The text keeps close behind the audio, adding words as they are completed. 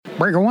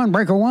Breaker one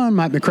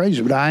might be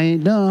crazy, but I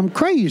ain't dumb.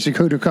 Crazy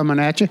Cooter coming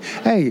at you.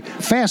 Hey,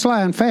 Fast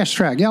Line, Fast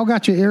Track. Y'all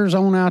got your ears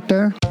on out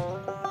there?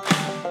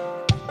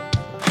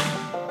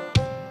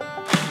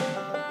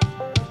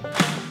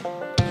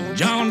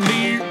 John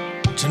Deere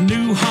to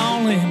New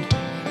Holland.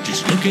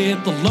 Just look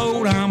at the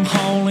load I'm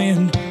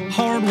hauling.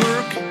 Hard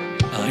work,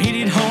 I hit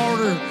it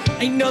harder.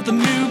 Ain't nothing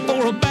new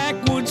for a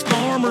backwoods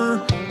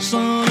farmer.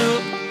 Sun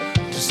up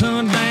to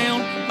sundown,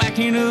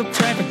 backing up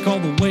traffic all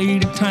the way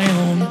to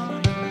town.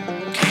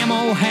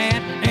 Camo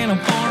hat and a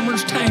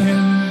farmer's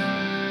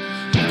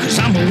tan, 'cause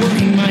I'm a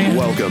working man.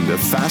 Welcome to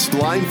Fast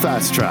Line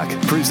Fast Track,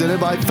 presented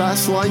by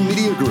Fast Line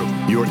Media Group,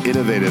 your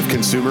innovative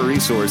consumer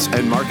resource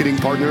and marketing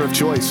partner of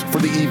choice for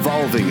the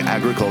evolving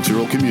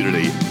agricultural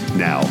community.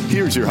 Now,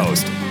 here's your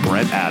host,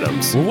 Brent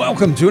Adams. Well,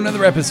 welcome to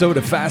another episode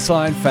of Fast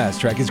Line Fast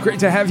Track. It's great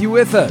to have you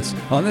with us.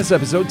 On this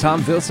episode,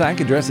 Tom Vilsack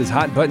addresses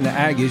hot-button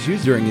ag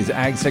issues during his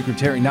Ag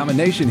Secretary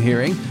nomination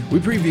hearing. We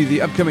preview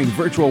the upcoming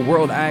virtual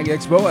World Ag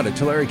Expo out of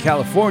Tulare,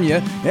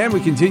 California, and we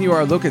continue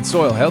our look at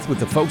soil health with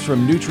the folks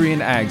from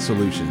Nutrien Ag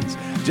Solutions.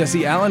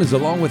 Jesse Allen is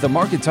along with a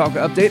Market Talk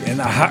update, and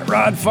the hot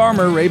rod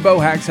farmer, Ray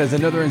Bohacz, has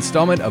another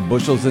installment of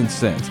Bushels and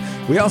Cents.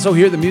 We also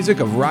hear the music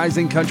of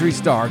rising country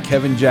star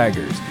Kevin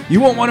Jaggers. You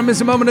won't want to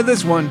miss a moment of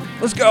this one.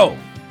 Let's go.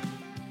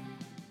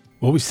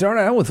 Well, we start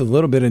out with a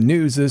little bit of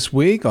news this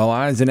week. All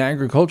eyes in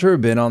agriculture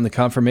have been on the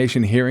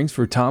confirmation hearings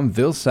for Tom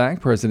Vilsack,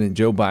 President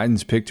Joe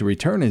Biden's pick to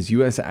return as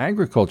U.S.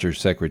 Agriculture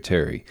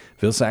Secretary.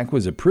 Vilsack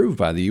was approved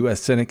by the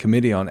U.S. Senate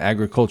Committee on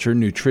Agriculture,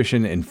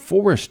 Nutrition, and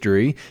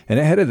Forestry, and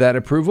ahead of that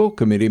approval,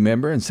 committee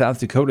member and South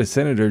Dakota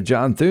Senator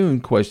John Thune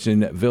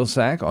questioned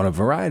Vilsack on a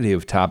variety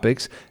of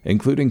topics,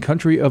 including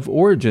country of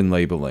origin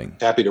labeling.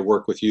 Happy to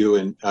work with you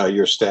and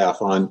your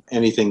staff on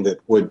anything that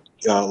would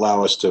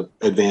allow us to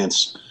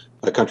advance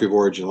a country of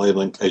origin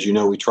labeling. As you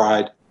know, we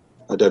tried.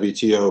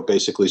 WTO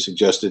basically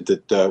suggested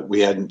that we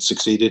hadn't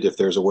succeeded. If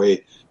there's a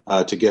way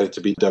to get it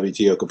to be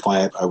WTO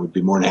compliant, I would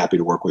be more than happy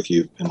to work with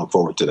you and look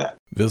forward to that.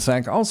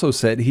 Vilsack also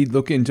said he'd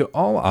look into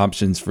all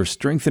options for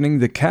strengthening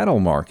the cattle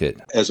market.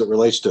 As it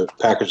relates to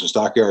packers and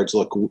stockyards,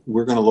 look,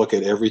 we're going to look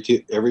at every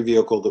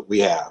vehicle that we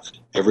have,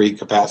 every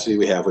capacity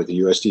we have with the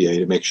USDA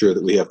to make sure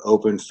that we have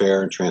open,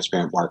 fair, and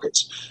transparent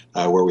markets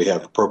where we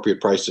have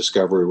appropriate price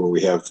discovery, where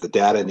we have the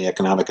data and the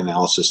economic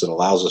analysis that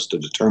allows us to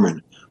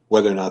determine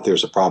whether or not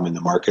there's a problem in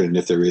the market, and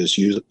if there is,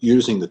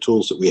 using the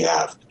tools that we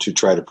have to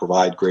try to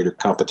provide greater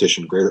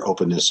competition, greater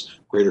openness,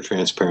 greater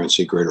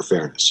transparency, greater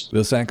fairness.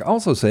 Vilsack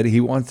also said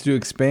he wants to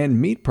expand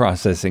meat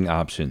processing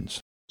options,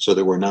 so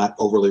that we're not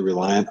overly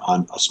reliant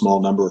on a small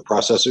number of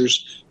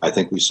processors. I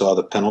think we saw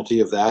the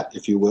penalty of that,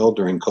 if you will,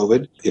 during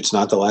COVID. It's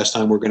not the last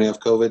time we're going to have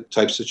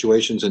COVID-type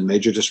situations and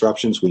major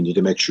disruptions. We need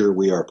to make sure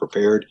we are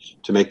prepared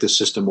to make this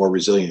system more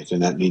resilient,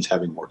 and that means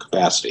having more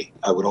capacity.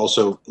 I would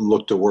also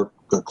look to work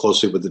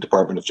closely with the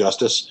Department of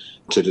Justice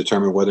to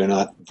determine whether or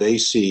not they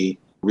see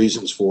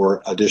reasons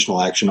for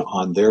additional action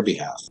on their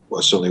behalf.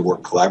 We'll certainly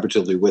work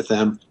collaboratively with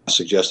them. I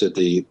suggested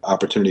the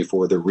opportunity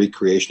for the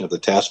recreation of the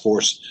task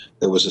force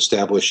that was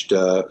established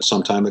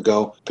some time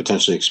ago,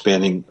 potentially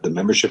expanding the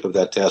membership of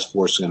that task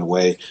force in a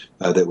way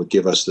that would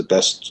give us the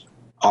best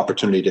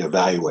opportunity to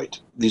evaluate.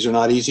 These are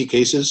not easy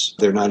cases.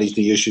 They're not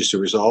easy issues to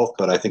resolve,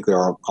 but I think there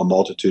are a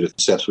multitude of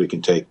steps we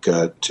can take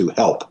to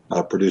help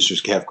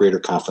producers have greater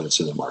confidence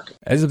in the market.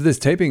 As of this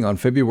taping on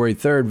February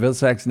 3rd,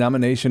 Vilsack's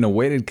nomination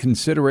awaited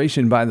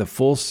consideration by the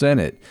full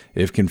Senate.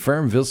 If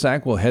confirmed,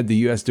 Vilsack will head the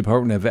U.S.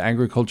 Department of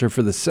Agriculture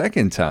for the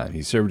second time.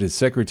 He served as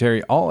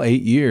secretary all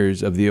 8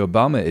 years of the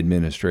Obama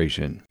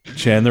administration.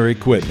 Chandler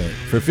Equipment.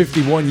 For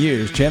 51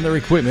 years, Chandler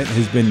Equipment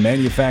has been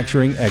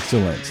manufacturing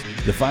excellence.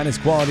 The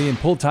finest quality in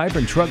pull type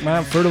and truck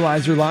mount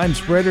fertilizer line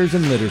spreaders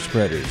and litter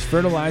spreaders,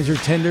 fertilizer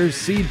tenders,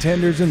 seed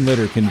tenders, and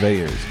litter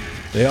conveyors.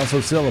 They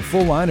also sell a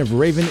full line of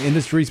Raven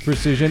Industries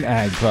precision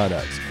ag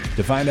products.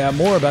 To find out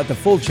more about the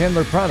full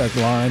Chandler product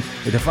line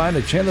or to find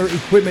a Chandler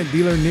Equipment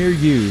dealer near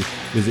you,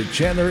 visit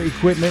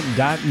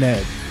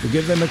chandlerequipment.net or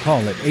give them a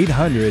call at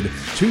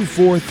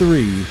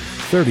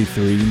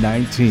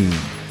 800-243-3319.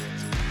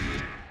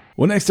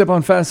 Well, next up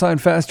on Fast Line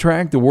Fast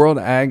Track, the World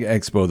Ag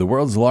Expo, the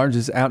world's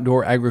largest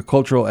outdoor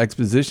agricultural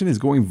exposition, is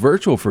going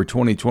virtual for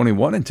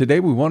 2021. And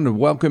today we wanted to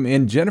welcome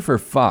in Jennifer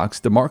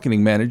Fox, the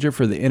marketing manager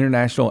for the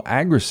International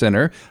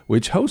Agri-Center,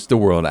 which hosts the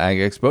World Ag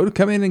Expo, to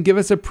come in and give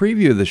us a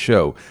preview of the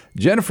show.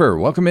 Jennifer,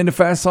 welcome into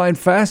Fast Line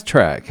Fast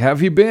Track. How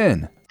have you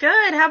been?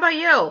 Good. How about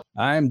you?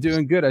 I'm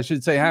doing good. I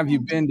should say, how have you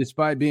been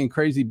despite being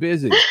crazy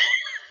busy?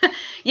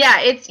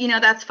 Yeah, it's,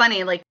 that's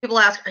funny. Like, people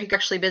ask, are you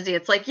actually busy?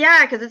 It's like,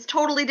 yeah, because it's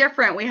totally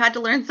different. We had to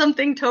learn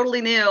something totally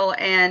new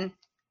and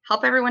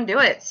help everyone do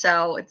it.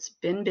 So it's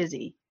been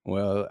busy.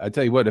 Well, I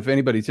tell you what, if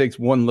anybody takes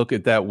one look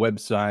at that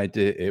website,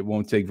 it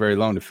won't take very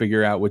long to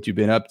figure out what you've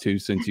been up to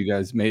since you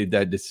guys made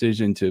that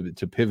decision to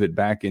pivot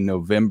back in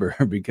November,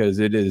 because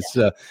it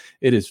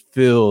is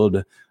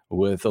filled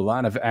with a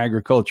lot of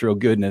agricultural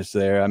goodness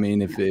there. I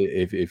mean,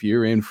 if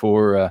you're in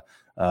for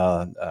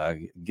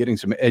getting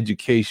some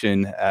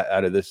education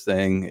out of this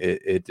thing,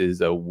 it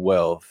is a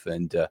wealth.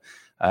 And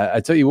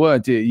I tell you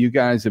what, you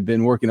guys have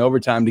been working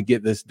overtime to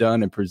get this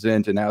done and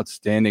present an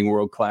outstanding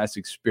world-class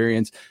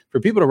experience.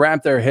 For people to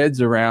wrap their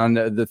heads around,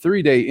 the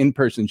 3-day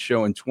in-person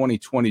show in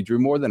 2020 drew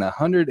more than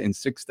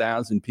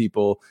 106,000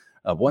 people,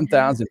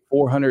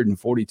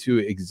 1,442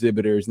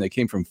 exhibitors, and they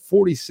came from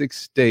 46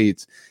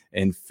 states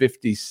and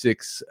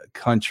 56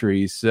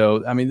 countries.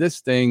 So, I mean, this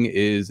thing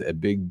is a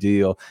big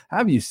deal. How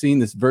have you seen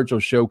this virtual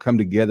show come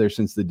together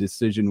since the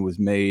decision was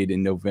made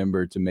in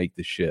November to make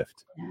the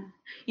shift?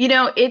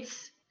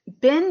 It's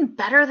been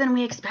better than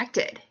we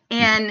expected.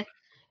 And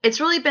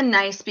it's really been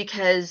nice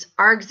because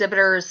our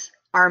exhibitors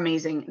are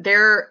amazing.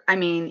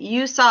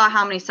 You saw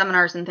how many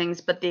seminars and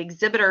things, but the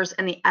exhibitors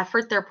and the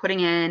effort they're putting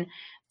in,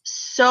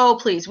 so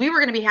pleased. We were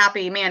going to be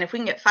happy, man, if we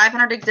can get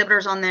 500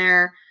 exhibitors on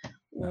there,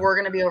 we're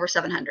going to be over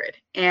 700.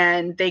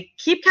 And they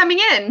keep coming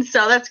in.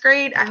 So that's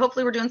great.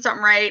 Hopefully we're doing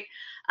something right.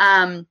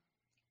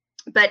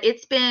 But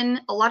it's been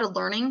a lot of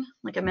learning,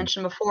 like I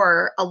mentioned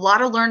before, a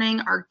lot of learning.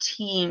 Our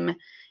team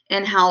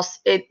in-house,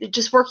 it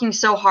just working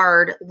so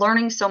hard,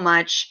 learning so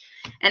much,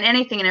 and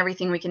anything and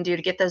everything we can do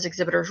to get those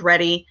exhibitors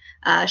ready,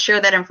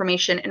 share that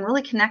information, and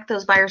really connect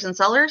those buyers and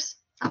sellers.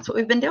 That's what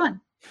we've been doing.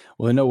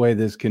 Well, in no way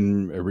this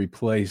can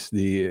replace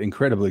the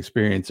incredible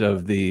experience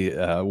of the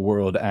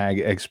World Ag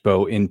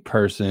Expo in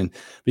person.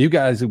 But you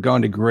guys have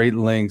gone to great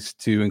lengths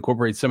to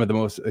incorporate some of the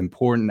most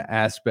important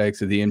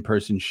aspects of the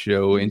in-person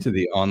show into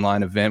the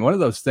online event. One of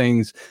those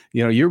things,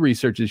 your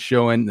research is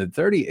showing that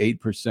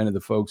 38% of the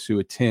folks who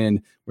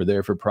attend were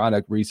there for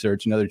product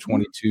research. Another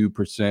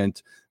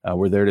 22%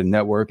 were there to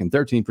network, and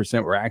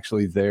 13% were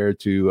actually there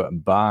to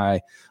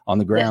buy on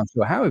the ground.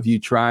 So how have you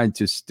tried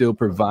to still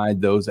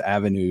provide those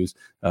avenues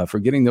for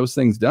getting those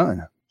things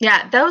done?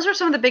 Yeah, those are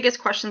some of the biggest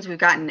questions we've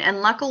gotten.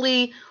 And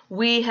luckily,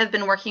 we have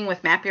been working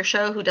with Map Your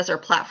Show, who does our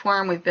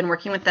platform. We've been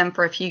working with them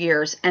for a few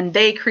years, and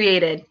they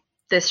created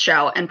this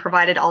show and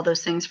provided all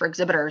those things for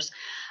exhibitors.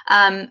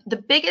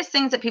 The biggest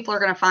things that people are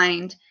going to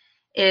find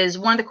is,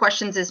 one of the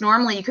questions is,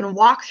 normally you can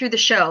walk through the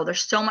show.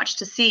 There's so much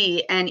to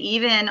see. And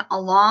even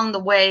along the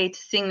way to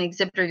seeing the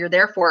exhibitor you're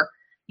there for,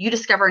 you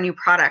discover a new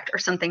product or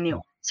something new.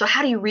 So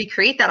how do you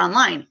recreate that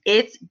online?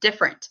 It's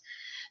different.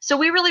 So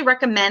we really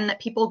recommend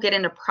that people get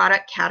into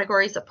product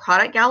categories, a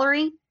product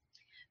gallery,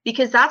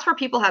 because that's where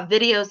people have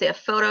videos, they have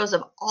photos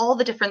of all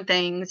the different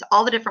things,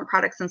 all the different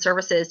products and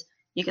services.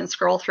 You can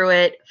scroll through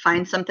it,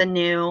 find something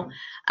new,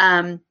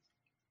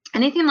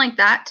 anything like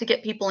that to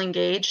get people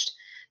engaged.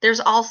 There's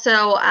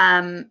also,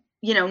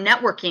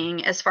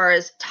 networking, as far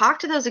as talk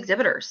to those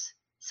exhibitors,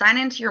 sign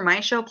into your My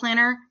Show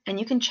planner, and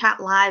you can chat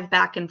live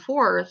back and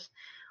forth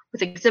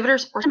with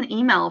exhibitors or an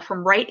email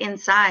from right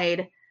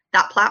inside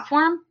that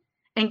platform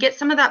and get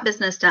some of that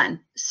business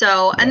done.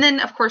 So, and then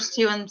of course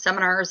too, in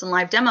seminars and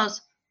live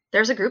demos,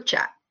 there's a group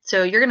chat.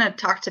 So you're going to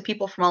talk to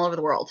people from all over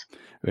the world.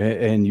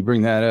 And you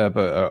bring that up,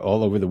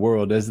 all over the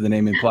world. As the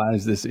name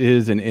implies, this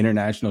is an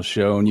international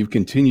show, and you've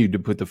continued to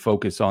put the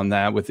focus on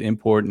that with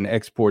import and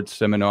export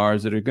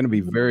seminars that are going to be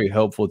very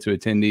helpful to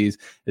attendees,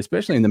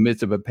 especially in the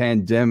midst of a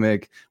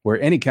pandemic, where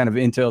any kind of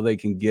intel they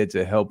can get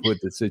to help put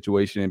the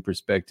situation in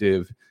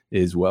perspective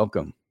is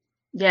welcome.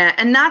 Yeah,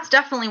 and that's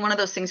definitely one of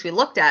those things we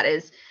looked at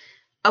is,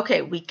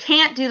 okay, we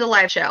can't do the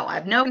live show. I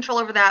have no control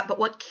over that, but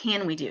what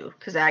can we do?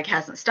 Because ag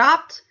hasn't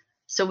stopped.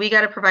 So we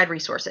got to provide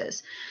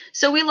resources.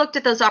 So we looked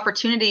at those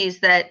opportunities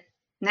that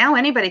now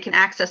anybody can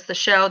access the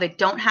show. They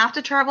don't have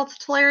to travel to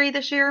Tulare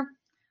this year.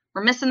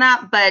 We're missing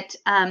that, but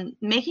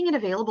making it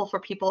available for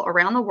people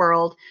around the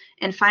world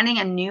and finding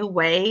a new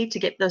way to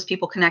get those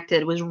people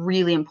connected was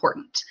really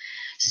important.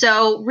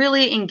 So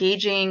really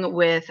engaging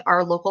with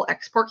our local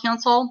export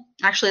council.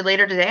 Actually,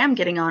 later today, I'm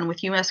getting on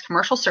with U.S.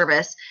 Commercial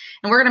Service,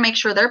 and we're going to make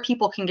sure their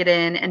people can get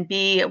in and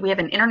we have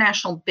an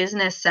International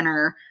Business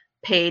Center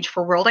page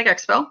for World Ag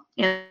Expo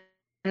in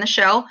the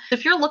show.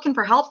 If you're looking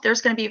for help, there's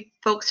going to be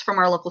folks from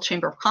our local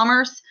Chamber of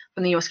Commerce,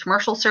 from the U.S.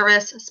 Commercial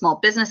Service, Small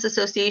Business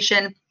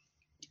Association,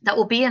 that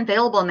will be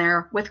available in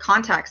there with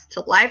contacts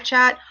to live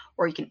chat,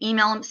 or you can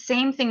email them.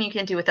 Same thing you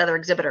can do with other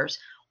exhibitors.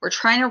 We're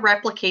trying to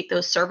replicate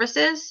those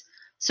services.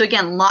 So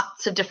again,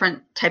 lots of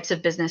different types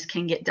of business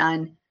can get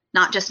done,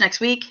 not just next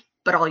week,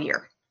 but all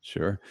year.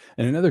 Sure.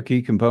 And another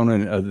key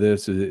component of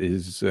this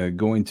is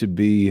going to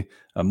be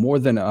more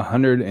than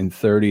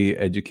 130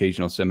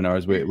 educational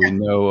seminars. We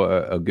know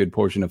a good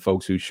portion of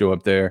folks who show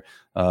up there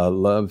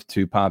love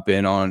to pop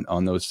in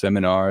on those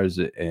seminars,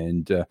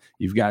 and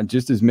you've got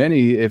just as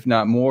many, if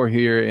not more,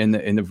 here in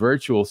the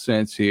virtual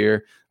sense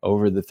here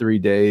over the 3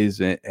 days.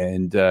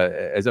 And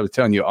as I was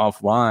telling you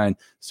offline,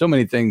 so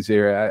many things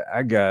here.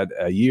 I got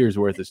a year's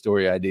worth of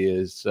story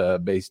ideas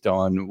based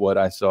on what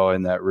I saw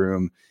in that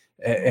room.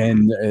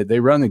 And they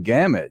run the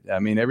gamut. I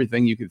mean,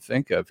 everything you could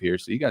think of here.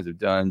 So you guys have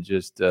done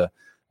just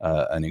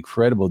an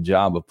incredible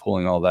job of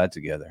pulling all that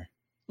together.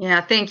 Yeah,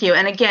 thank you.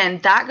 And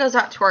again, that goes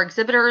out to our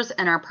exhibitors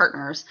and our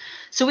partners.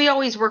 So we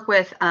always work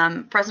with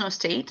Fresno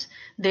State.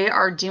 They're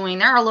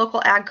our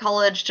local ag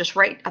college just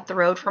right up the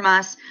road from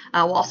us.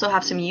 We'll also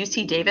have some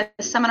UC Davis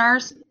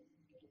seminars,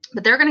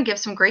 but they're going to give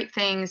some great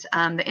things.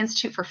 The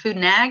Institute for Food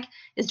and Ag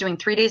is doing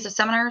 3 days of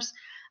seminars.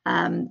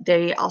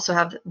 They also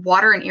have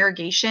water and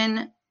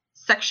irrigation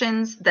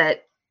sections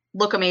that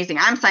look amazing.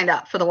 I'm signed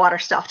up for the water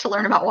stuff to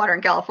learn about water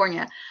in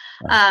California.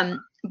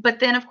 But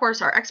then, of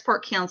course, our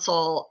export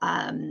council,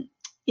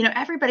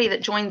 everybody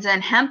that joins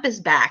in, hemp is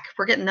back.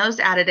 We're getting those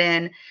added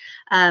in.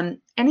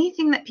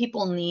 Anything that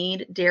people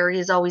need, dairy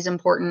is always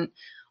important.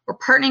 We're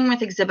partnering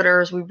with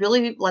exhibitors. We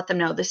really let them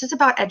know this is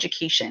about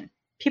education.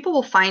 People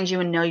will find you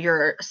and know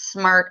you're a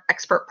smart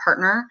expert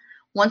partner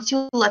once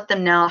you let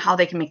them know how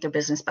they can make their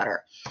business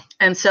better.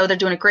 And so they're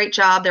doing a great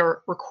job.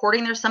 They're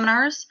recording their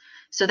seminars.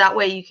 So that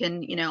way you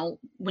can,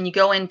 when you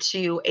go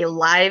into a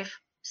live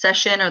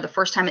session or the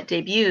first time it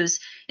debuts,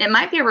 it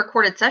might be a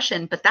recorded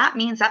session, but that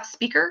means that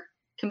speaker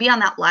can be on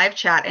that live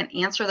chat and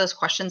answer those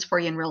questions for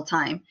you in real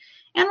time.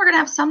 And we're going to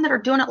have some that are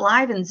doing it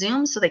live in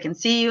Zoom so they can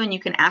see you and you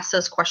can ask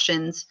those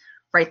questions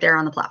right there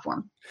on the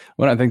platform.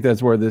 Well, I think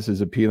that's where this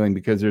is appealing,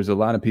 because there's a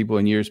lot of people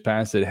in years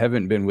past that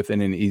haven't been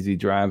within an easy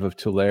drive of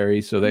Tulare,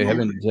 so they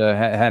haven't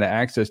had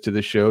access to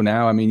the show.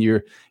 Now, I mean,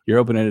 you're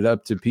opening it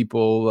up to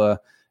people,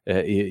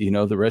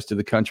 the rest of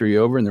the country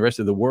over and the rest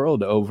of the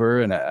world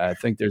over, and I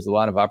think there's a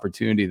lot of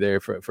opportunity there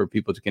for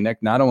people to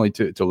connect, not only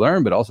to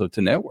learn but also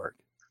to network.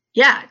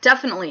 Yeah,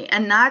 definitely.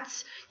 And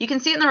you can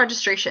see it in the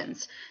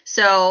registrations.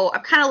 So I'm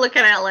kind of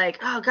looking at it like,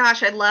 oh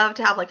gosh, I'd love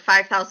to have like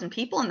 5,000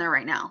 people in there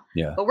right now.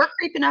 Yeah. But we're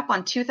creeping up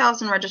on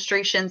 2,000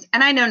 registrations.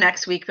 And I know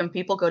next week when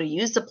people go to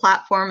use the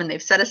platform and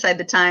they've set aside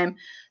the time,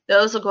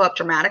 those will go up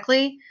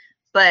dramatically.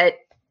 But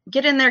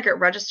get in there, get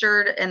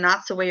registered. And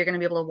that's the way you're going to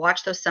be able to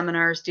watch those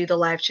seminars, do the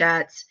live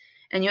chats.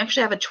 And you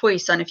actually have a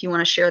choice on if you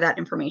want to share that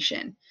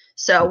information.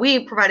 So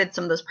we provided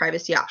some of those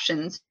privacy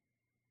options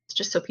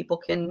just so people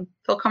can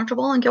feel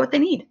comfortable and get what they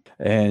need.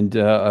 And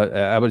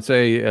I would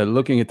say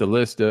looking at the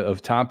list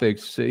of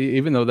topics,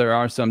 even though there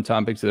are some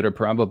topics that are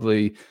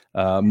probably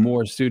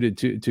more suited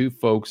to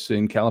folks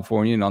in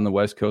California and on the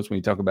West Coast, when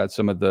you talk about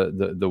some of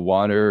the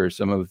water or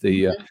some of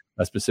the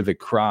a specific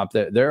crop,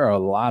 that there are a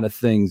lot of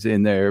things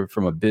in there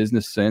from a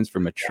business sense,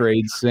 from a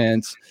trade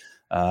sense,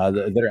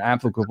 that are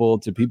applicable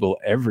to people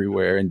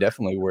everywhere, and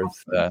definitely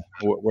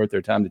worth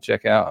their time to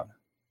check out.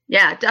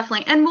 Yeah,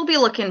 definitely. And we'll be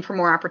looking for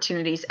more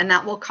opportunities, and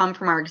that will come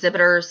from our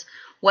exhibitors.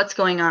 What's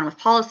going on with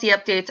policy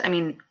updates? I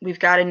mean, we've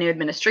got a new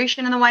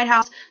administration in the White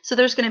House, so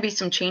there's going to be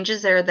some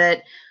changes there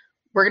that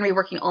we're going to be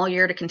working all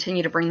year to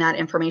continue to bring that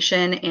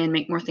information and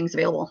make more things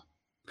available.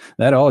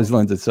 That always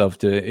lends itself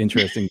to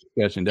interesting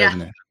discussion,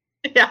 doesn't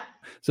it? Yeah.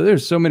 So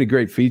there's so many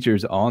great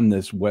features on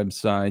this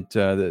website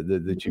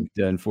that you've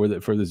done for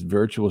this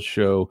virtual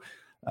show.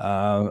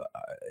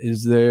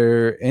 Is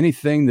there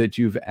anything that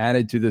you've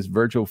added to this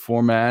virtual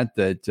format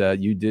that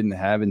you didn't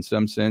have in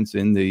some sense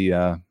in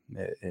the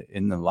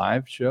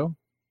live show?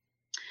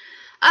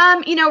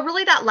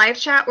 Really that live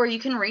chat where you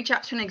can reach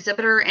out to an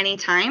exhibitor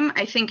anytime,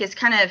 I think is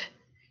kind of,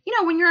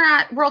 when you're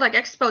at World Ag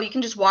Expo, you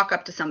can just walk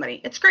up to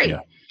somebody. It's great. Yeah.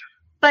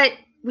 But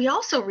we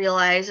also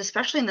realize,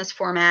 especially in this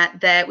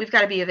format, that we've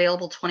got to be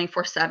available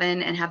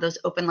 24/7 and have those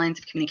open lines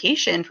of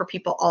communication for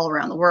people all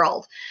around the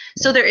world.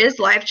 Yeah. So there is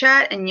live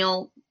chat, and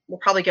we'll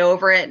probably go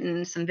over it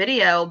in some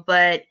video,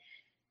 but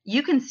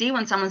you can see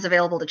when someone's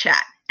available to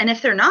chat. And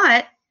if they're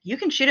not, you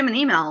can shoot them an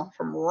email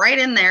from right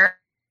in there.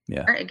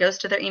 Yeah. It goes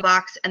to their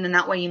inbox, and then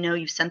that way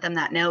you've sent them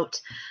that note.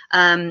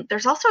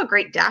 There's also a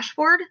great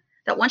dashboard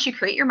that once you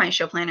create your My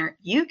Show Planner,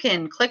 you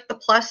can click the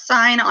plus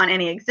sign on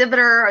any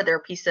exhibitor or their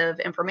piece of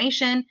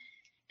information,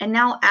 and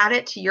now add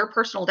it to your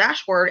personal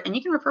dashboard, and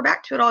you can refer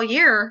back to it all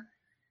year,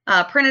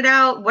 print it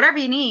out, whatever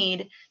you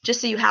need, just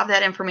so you have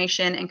that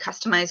information and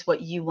customize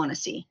what you want to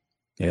see.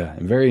 Yeah,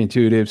 and very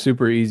intuitive,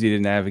 super easy to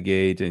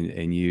navigate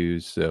and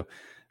use. So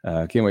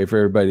can't wait for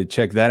everybody to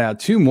check that out.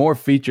 2 more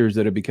features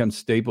that have become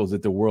staples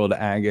at the World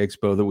Ag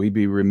Expo that we'd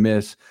be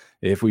remiss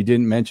if we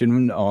didn't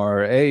mention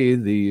are A,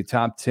 the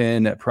top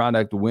 10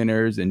 product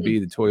winners, and B,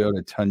 the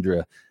Toyota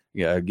Tundra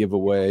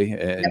giveaway.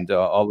 And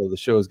all of the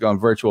show has gone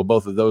virtual.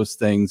 Both of those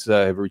things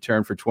have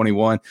returned for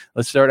 21.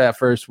 Let's start out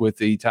first with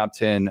the top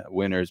 10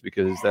 winners,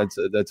 because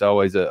that's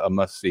always a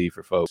must-see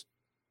for folks.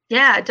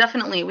 Yeah,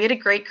 definitely. We had a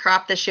great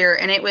crop this year,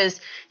 and it was,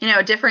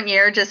 a different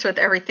year just with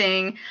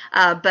everything,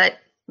 but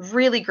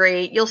really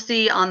great. You'll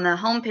see on the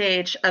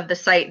homepage of the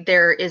site,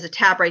 there is a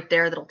tab right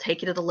there that'll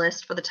take you to the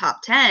list for the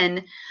top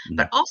 10,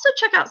 but also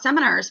check out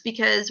seminars,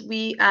 because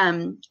we,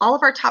 all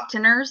of our top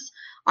 10ers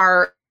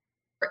are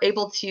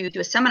able to do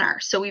a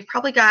seminar. So we've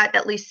probably got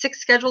at least 6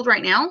 scheduled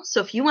right now.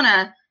 So if you want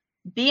to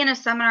be in a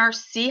seminar,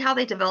 see how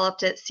they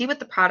developed it, see what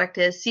the product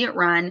is, see it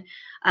run,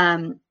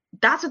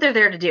 that's what they're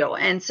there to do.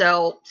 And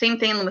so same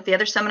thing with the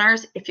other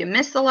seminars. If you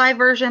miss the live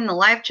version, the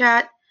live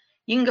chat,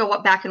 you can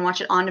go back and watch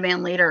it on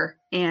demand later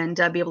and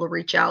be able to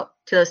reach out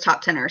to those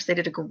top 10ers. They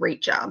did a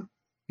great job.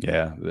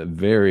 Yeah,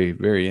 very,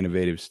 very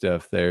innovative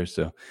stuff there.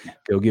 So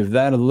go give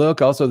that a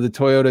look. Also, the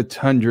Toyota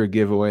Tundra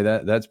giveaway,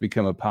 that's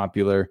become a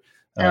popular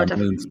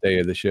mainstay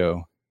of the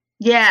show.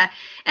 Yeah.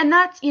 And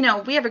that's,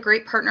 we have a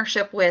great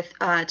partnership with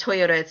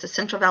Toyota. It's the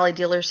Central Valley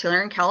dealers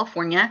here in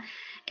California.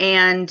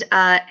 and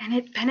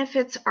it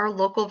benefits our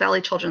local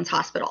Valley Children's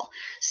Hospital.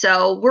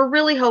 So we're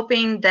really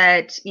hoping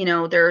that,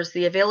 there's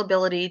the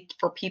availability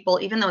for people,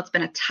 even though it's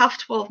been a tough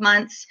 12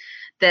 months,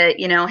 that,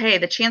 hey,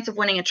 the chance of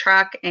winning a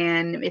truck,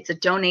 and it's a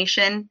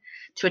donation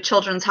to a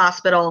children's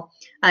hospital.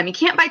 You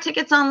can't buy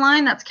tickets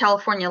online. That's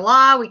California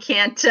law. We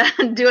can't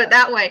do it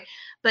that way.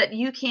 But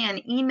you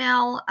can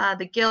email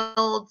the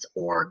guilds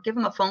or give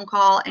them a phone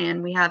call,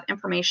 and we have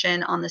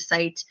information on the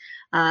site,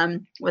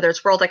 whether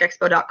it's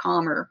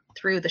worldagexpo.com or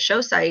through the show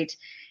site,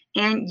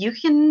 and you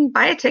can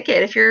buy a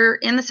ticket. If you're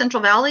in the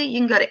Central Valley, you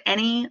can go to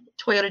any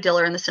Toyota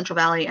dealer in the Central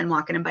Valley and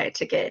walk in and buy a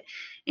ticket.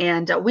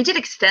 And we did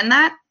extend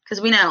that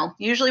because we know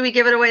usually we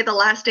give it away the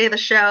last day of the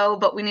show,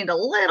 but we need a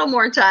little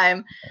more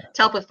time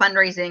to help with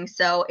fundraising.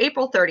 So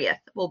April 30th,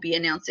 we'll be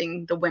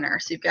announcing the winner.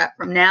 So you've got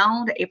from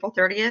now to April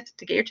 30th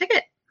to get your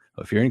ticket.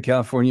 Well, if you're in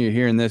California, you're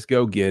hearing this,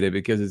 go get it,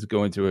 because it's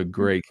going to a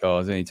great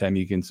cause. Anytime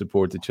you can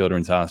support the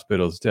children's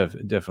hospitals,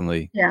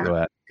 definitely go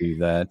out and do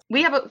that.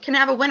 We can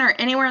have a winner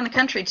anywhere in the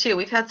country too.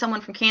 We've had someone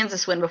from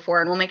Kansas win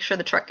before, and we'll make sure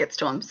the truck gets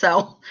to them.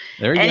 So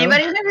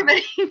anybody and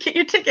everybody, get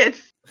your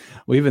tickets.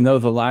 Well, even though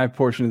the live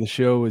portion of the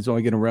show is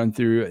only going to run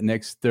through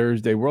next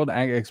Thursday, World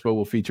Ag Expo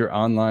will feature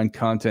online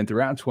content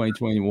throughout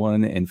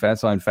 2021, and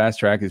Fastline Fast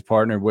Track is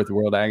partnered with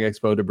World Ag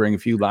Expo to bring a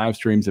few live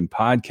streams and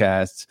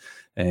podcasts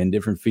and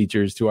different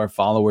features to our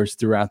followers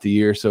throughout the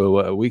year,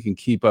 so we can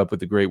keep up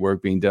with the great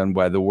work being done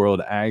by the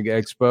World Ag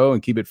Expo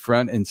and keep it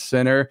front and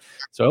center.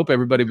 So I hope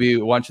everybody be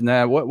watching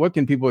that. What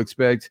can people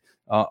expect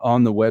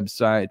on the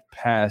website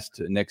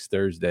past next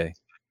Thursday?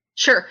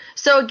 Sure.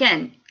 So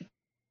again,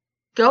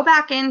 go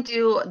back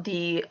into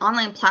the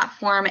online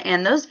platform,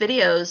 and those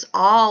videos,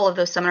 all of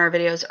those seminar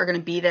videos are going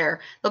to be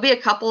there. There'll be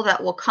a couple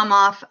that will come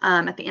off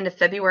at the end of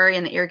February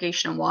in the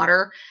irrigation and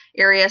water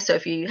area. So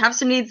if you have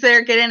some needs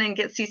there, get in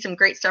and see some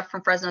great stuff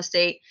from Fresno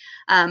State.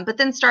 But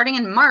then starting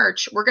in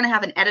March, we're going to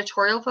have an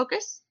editorial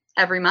focus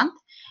every month.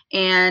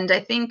 And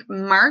I think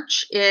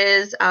March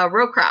is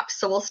row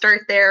crops. So we'll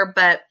start there,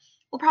 but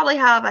we'll probably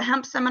have a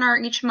hemp seminar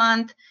each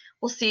month.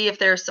 We'll see if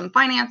there's some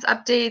finance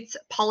updates,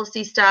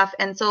 policy stuff.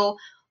 And so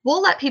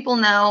we'll let people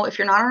know. If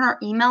you're not on our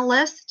email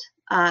list,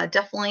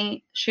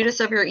 definitely shoot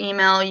us over your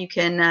email. You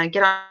can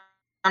get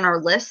on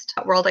our list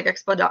at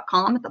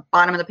worldagexpo.com at the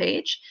bottom of the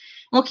page.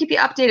 And we'll keep you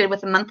updated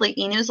with a monthly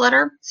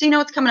e-newsletter, so you know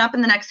what's coming up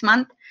in the next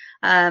month,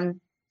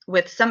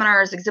 with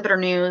seminars, exhibitor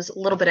news, a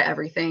little bit of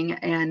everything,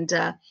 and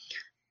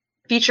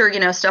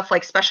feature, stuff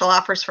like special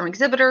offers from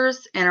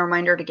exhibitors, and a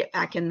reminder to get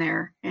back in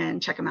there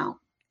and check them out.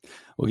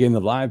 Well, again,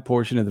 the live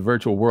portion of the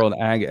virtual World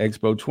Ag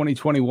Expo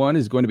 2021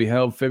 is going to be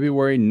held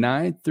February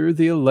 9th through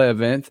the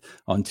 11th.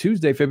 On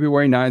Tuesday,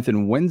 February 9th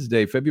and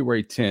Wednesday,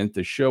 February 10th,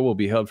 the show will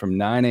be held from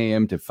 9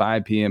 a.m. to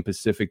 5 p.m.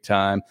 Pacific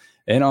time.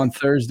 And on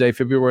Thursday,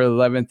 February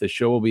 11th, the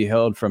show will be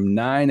held from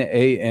 9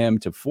 a.m.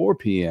 to 4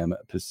 p.m.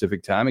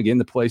 Pacific time. Again,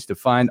 the place to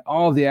find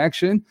all the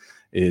action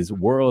is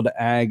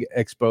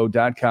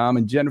worldagexpo.com.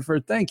 And Jennifer,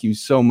 thank you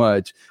so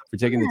much for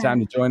taking the time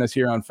to join us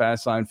here on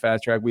Fastline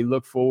Fast Track. We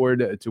look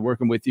forward to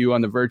working with you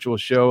on the virtual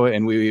show,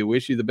 and we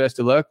wish you the best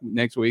of luck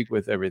next week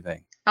with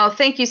everything. Oh,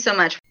 thank you so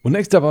much. Well,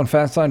 next up on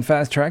Fastline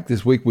Fast Track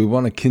this week, we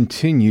want to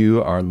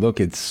continue our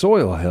look at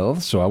soil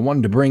health. So I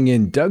wanted to bring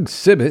in Doug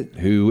Sibbett,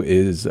 who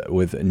is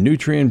with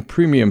Nutrien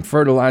Premium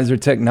Fertilizer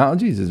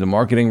Technologies as a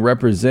marketing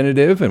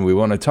representative. And we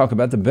want to talk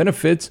about the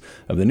benefits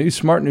of the new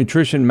Smart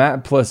Nutrition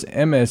MAP Plus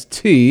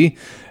MST.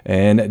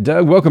 And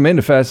Doug, welcome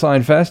into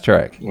Fastline Fast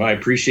Track. Well, I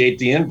appreciate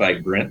the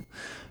invite, Brent.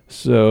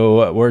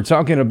 So we're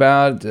talking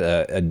about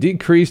a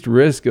decreased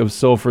risk of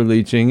sulfur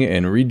leaching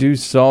and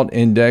reduced salt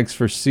index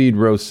for seed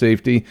row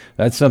safety.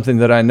 That's something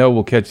that I know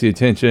will catch the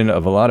attention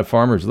of a lot of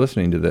farmers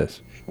listening to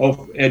this.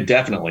 Oh,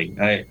 definitely.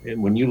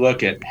 When you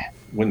look at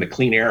when the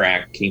Clean Air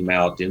Act came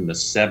out in the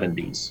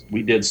 70s,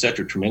 we did such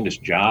a tremendous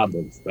job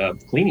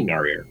of cleaning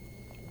our air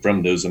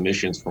from those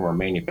emissions from our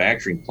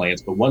manufacturing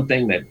plants. But one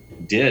thing that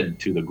did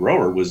to the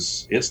grower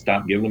was it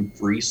stopped giving them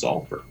free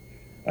sulfur.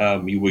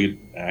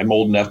 I'm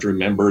old enough to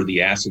remember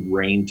the acid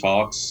rain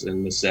talks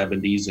in the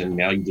 70s, and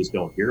now you just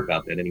don't hear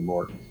about that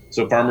anymore.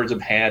 So farmers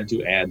have had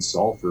to add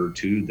sulfur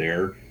to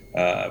their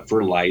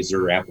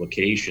fertilizer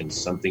applications,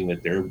 something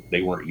that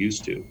they weren't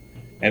used to.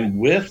 And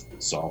with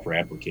sulfur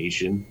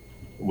application,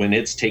 when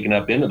it's taken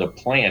up into the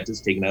plant,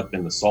 it's taken up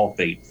in the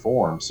sulfate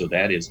form. So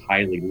that is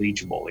highly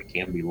leachable. It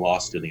can be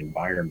lost to the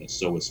environment.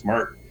 So with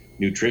Smart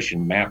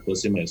Nutrition MAP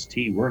Plus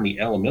MST, we're in the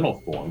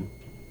elemental form,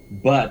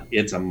 but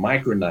it's a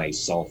micronized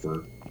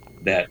sulfur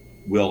that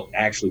will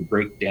actually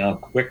break down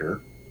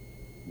quicker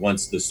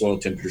once the soil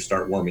temperatures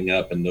start warming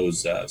up and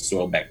those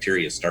soil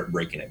bacteria start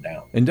breaking it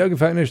down. And Doug,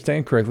 if I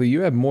understand correctly,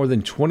 you have more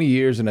than 20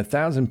 years and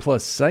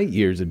 1,000+ site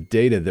years of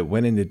data that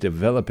went into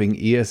developing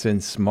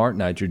ESN Smart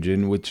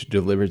Nitrogen, which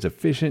delivers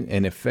efficient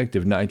and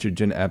effective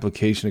nitrogen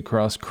application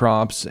across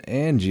crops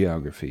and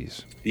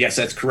geographies. Yes,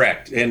 that's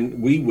correct.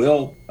 And we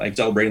will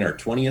celebrating our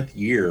 20th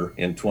year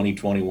in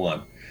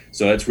 2021.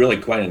 So it's really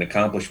quite an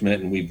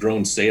accomplishment, and we've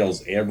grown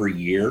sales every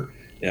year.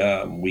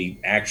 We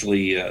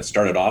actually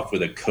started off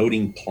with a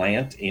coating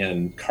plant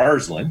in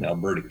Carsland,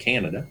 Alberta,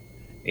 Canada,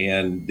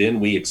 And then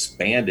we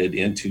expanded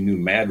into New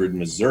Madrid,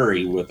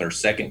 Missouri with our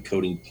second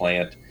coating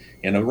plant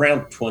in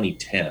around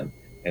 2010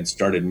 and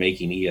started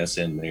making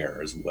ESN there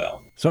as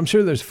well. So I'm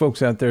sure there's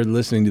folks out there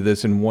listening to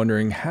this and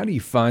wondering, how do you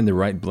find the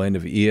right blend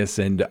of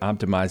ESN to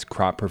optimize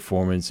crop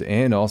performance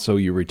and also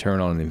your return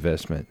on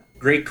investment?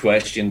 Great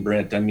question,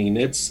 Brent. I mean,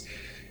 it's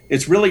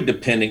really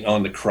depending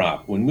on the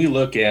crop. When we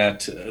look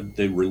at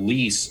the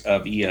release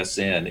of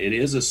ESN,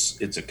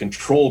 it's a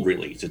controlled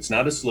release. It's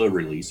not a slow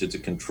release, it's a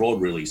controlled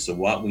release. So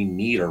what we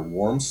need are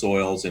warm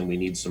soils and we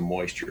need some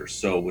moisture.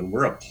 So when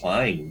we're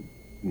applying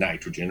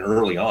nitrogen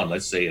early on,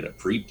 let's say at a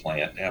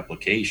pre-plant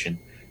application,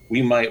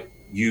 we might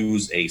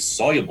use a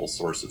soluble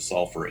source of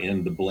sulfur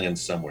in the blend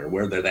somewhere,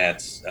 whether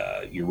that's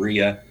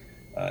urea,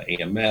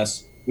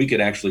 AMS. We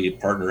could actually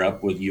partner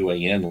up with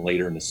UAN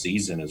later in the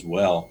season as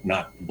well,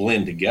 not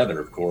blend together,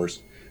 of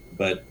course,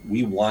 but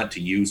we want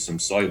to use some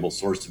soluble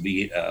source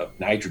of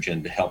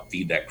nitrogen to help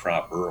feed that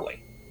crop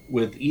early.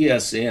 With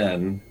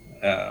ESN,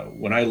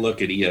 when I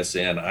look at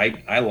ESN,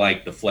 I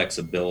like the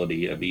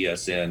flexibility of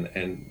ESN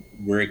and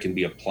where it can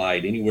be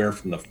applied anywhere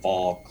from the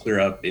fall clear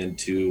up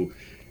into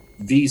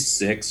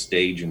V6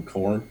 stage in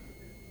corn.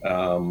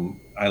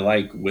 I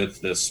like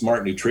with the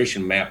Smart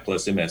Nutrition MAP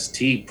plus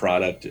MST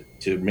product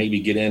to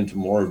maybe get into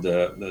more of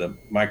the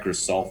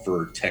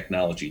microsulfur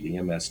technology, the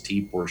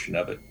MST portion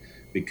of it,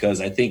 because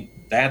I think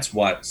that's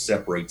what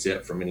separates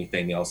it from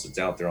anything else that's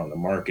out there on the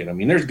market. I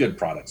mean, there's good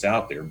products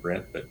out there,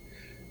 Brent, but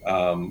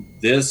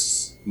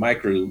this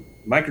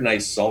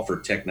micronized sulfur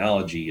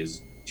technology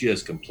is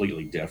just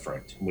completely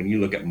different. When you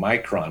look at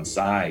micron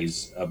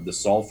size of the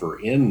sulfur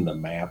in the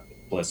MAP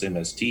plus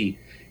MST,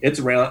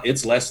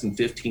 it's less than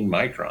 15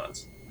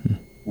 microns,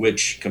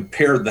 which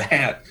compare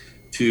that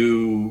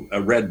to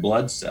a red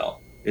blood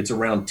cell. It's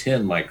around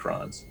 10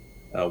 microns.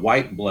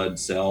 White blood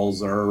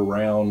cells are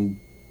around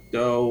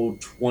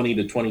 20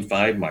 to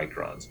 25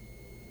 microns.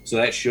 So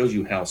that shows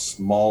you how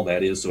small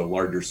that is to a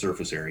larger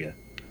surface area.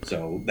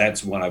 So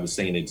that's what I was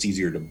saying. It's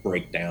easier to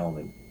break down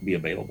and be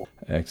available.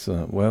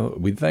 Excellent. Well,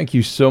 we thank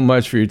you so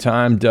much for your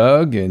time,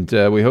 Doug, and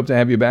we hope to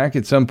have you back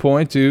at some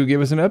point to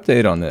give us an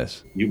update on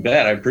this. You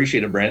bet. I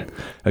appreciate it, Brent.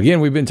 Again,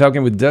 we've been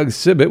talking with Doug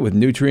Sibbitt with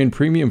Nutrien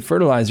Premium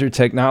Fertilizer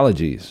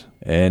Technologies.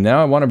 And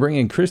now I want to bring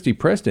in Christy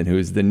Preston, who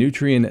is the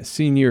Nutrien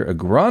Senior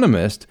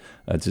Agronomist,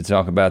 to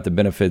talk about the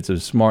benefits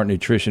of Smart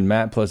Nutrition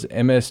MAP plus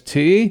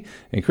MST.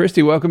 And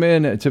Christy, welcome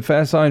in to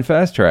Fastline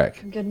Fast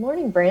Track. Good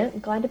morning,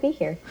 Brent. Glad to be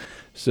here.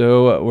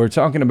 So we're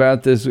talking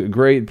about this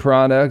great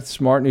product,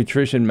 Smart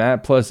Nutrition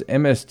MAP plus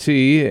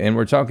MST, and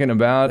we're talking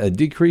about a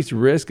decreased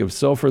risk of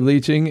sulfur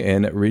leaching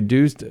and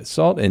reduced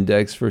salt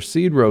index for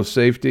seed row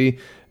safety.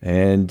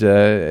 And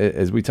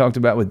as we talked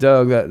about with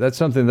Doug, that's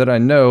something that I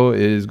know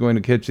is going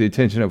to catch the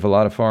attention of a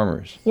lot of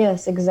farmers.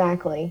 Yes,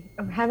 exactly.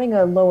 Having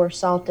a lower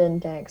salt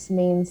index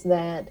means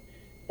that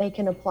they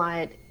can apply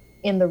it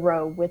in the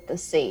row with the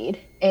seed.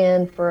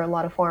 And for a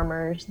lot of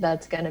farmers,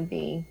 that's going to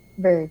be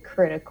very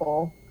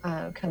critical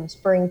come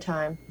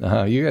springtime.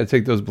 You got to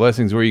take those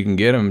blessings where you can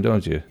get them,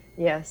 don't you?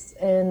 Yes,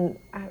 and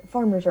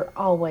farmers are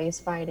always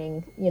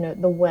fighting,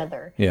 the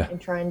weather and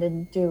trying to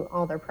do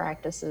all their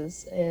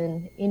practices.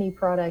 And any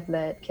product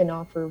that can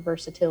offer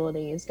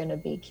versatility is going to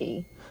be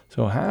key.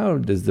 So how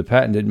does the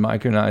patented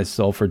micronized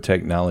sulfur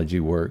technology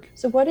work?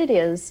 So what it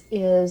is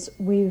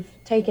we've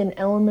taken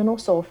elemental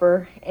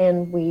sulfur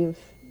and we've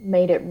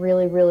made it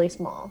really, really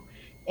small.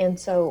 And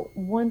so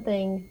one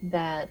thing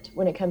that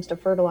when it comes to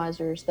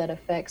fertilizers that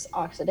affects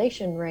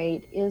oxidation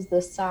rate is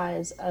the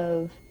size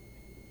of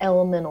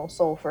elemental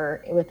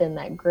sulfur within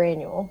that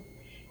granule.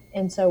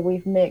 And so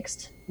we've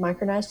mixed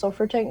micronized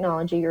sulfur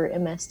technology, or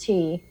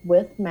MST,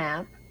 with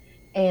MAP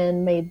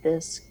and made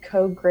this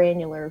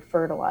co-granular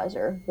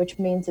fertilizer, which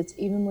means it's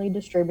evenly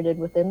distributed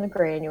within the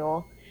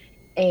granule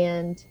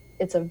and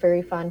it's a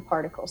very fine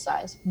particle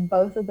size.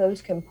 Both of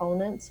those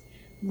components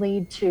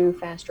lead to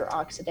faster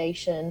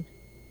oxidation,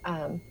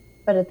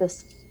 but at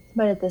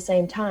the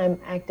same time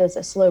act as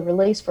a slow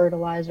release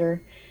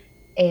fertilizer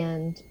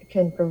and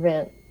can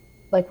prevent,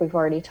 like we've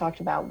already talked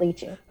about,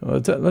 leaching.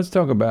 Well, let's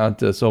talk about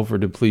sulfur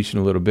depletion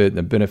a little bit and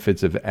the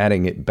benefits of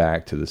adding it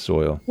back to the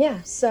soil.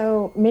 Yeah,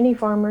 so many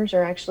farmers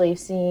are actually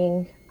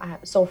seeing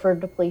sulfur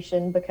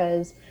depletion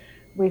because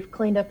we've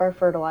cleaned up our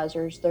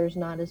fertilizers. There's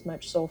not as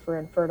much sulfur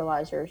in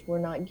fertilizers. We're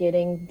not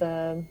getting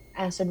the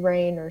acid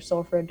rain or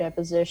sulfur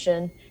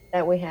deposition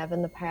that we have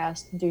in the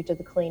past due to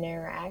the Clean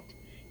Air Act.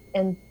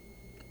 And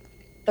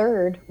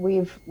third,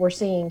 we're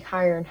seeing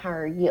higher and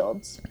higher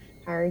yields.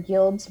 Higher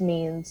yields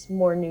means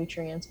more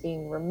nutrients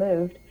being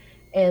removed.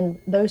 And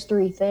those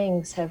three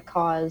things have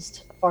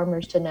caused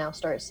farmers to now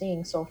start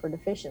seeing sulfur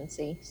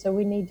deficiency. So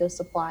we need to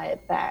supply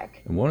it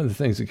back. And one of the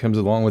things that comes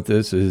along with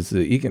this is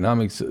the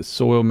economics,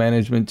 soil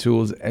management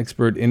tools,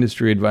 expert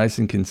industry advice,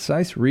 and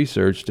concise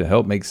research to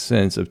help make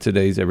sense of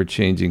today's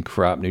ever-changing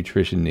crop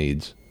nutrition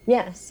needs.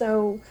 Yeah,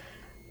 so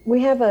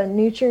we have an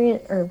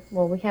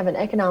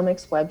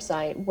economics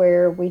website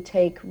where we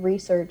take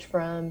research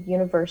from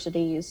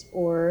universities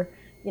or,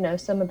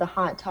 some of the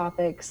hot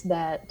topics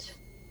that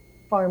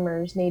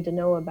farmers need to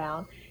know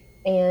about.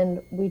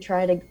 and we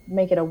try to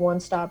make it a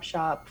one-stop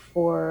shop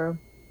for,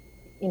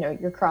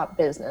 your crop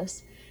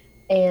business.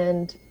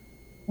 And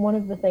one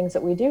of the things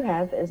that we do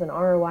have is an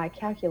ROI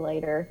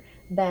calculator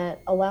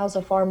that allows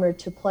a farmer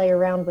to play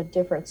around with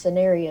different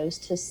scenarios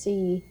to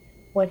see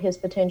what his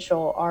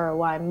potential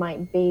ROI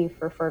might be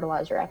for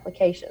fertilizer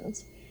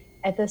applications.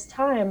 At this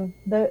time,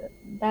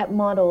 that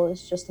model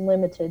is just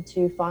limited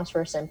to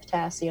phosphorus and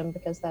potassium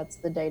because that's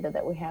the data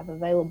that we have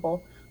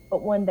available.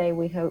 But one day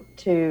we hope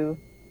to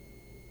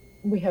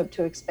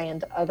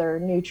expand to other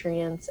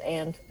nutrients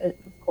and, of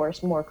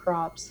course, more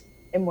crops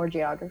and more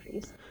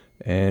geographies.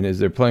 And as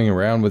they're playing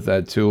around with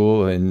that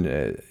tool and,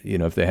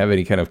 if they have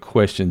any kind of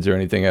questions or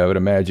anything, I would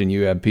imagine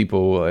you have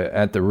people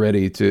at the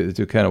ready to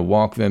kind of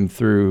walk them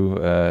through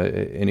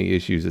any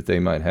issues that they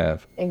might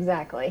have.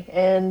 Exactly.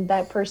 And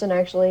that person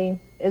actually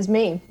is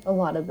me a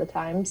lot of the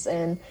times,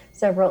 and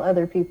several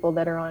other people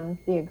that are on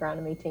the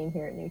agronomy team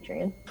here at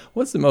Nutrien.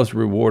 What's the most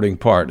rewarding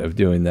part of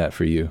doing that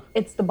for you?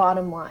 It's the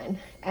bottom line.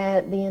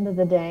 At the end of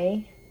the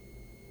day,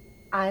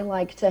 I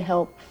like to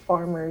help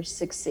farmers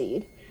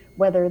succeed,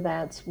 whether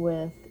that's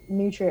with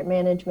nutrient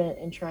management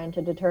and trying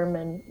to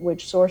determine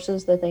which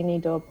sources that they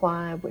need to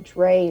apply, which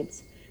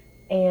rates,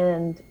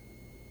 and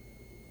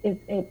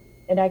it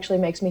actually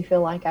makes me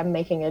feel like I'm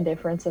making a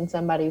difference in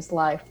somebody's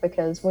life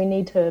because we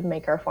need to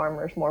make our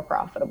farmers more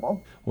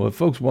profitable. Well, if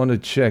folks want to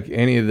check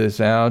any of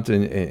this out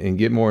and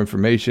get more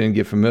information,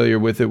 get familiar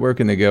with it, where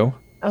can they go?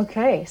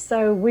 Okay,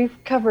 so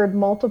we've covered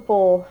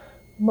multiple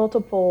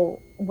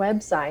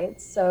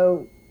websites,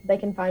 so they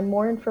can find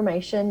more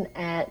information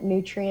at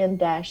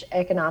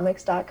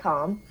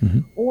nutrien-economics.com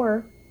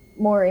or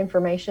more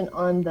information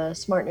on the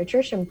Smart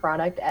Nutrition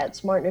product at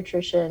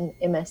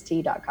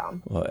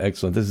smartnutritionmst.com. Well,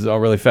 excellent. This is all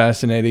really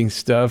fascinating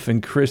stuff.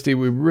 And Christy,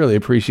 we really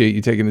appreciate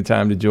you taking the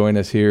time to join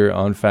us here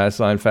on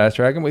Fastline Fast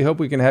Track. And we hope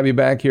we can have you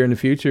back here in the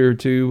future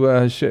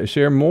to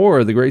share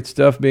more of the great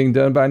stuff being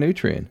done by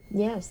Nutrien.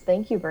 Yes,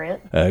 thank you,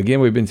 Brent. Again,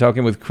 we've been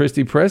talking with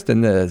Christy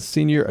Preston, the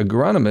senior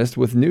agronomist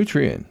with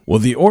Nutrien. Well,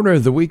 the order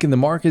of the week in the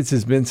markets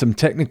has been some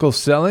technical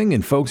selling,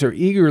 and folks are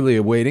eagerly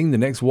awaiting the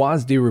next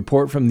WASDE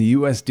report from the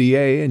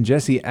USDA. And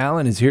Jesse Allen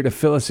is here to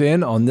fill us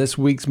in on this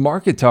week's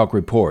Market Talk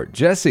report.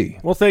 Jesse.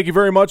 Well, thank you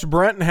very much,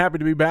 Brent, and happy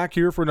to be back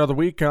here for another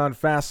week on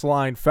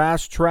Fastline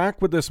Fast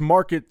Track with this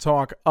Market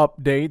Talk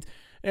update.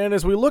 And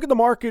as we look at the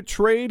market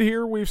trade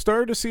here, we've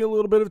started to see a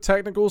little bit of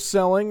technical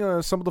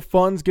selling, some of the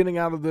funds getting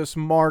out of this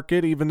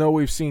market, even though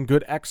we've seen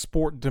good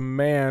export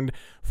demand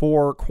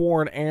for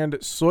corn and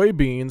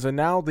soybeans. And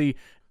now the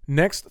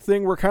next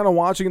thing we're kind of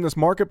watching in this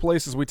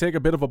marketplace as we take a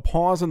bit of a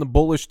pause in the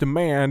bullish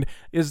demand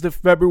is the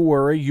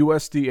February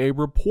USDA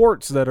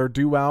reports that are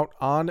due out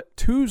on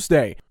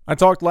Tuesday. I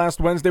talked last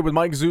Wednesday with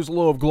Mike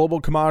Zuzolo of Global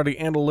Commodity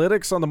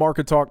Analytics on the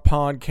Market Talk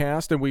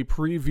podcast, and we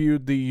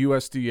previewed the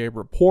USDA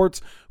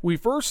reports. We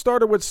first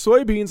started with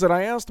soybeans, and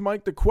I asked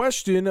Mike the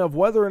question of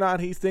whether or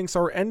not he thinks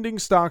our ending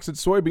stocks at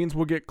soybeans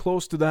will get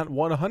close to that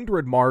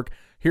 100 mark.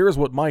 Here's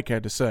what Mike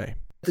had to say.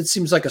 It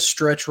seems like a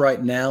stretch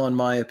right now, in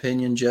my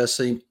opinion,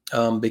 Jesse,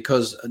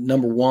 because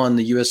number one,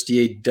 the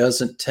USDA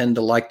doesn't tend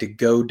to like to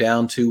go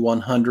down to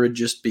 100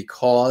 just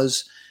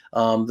because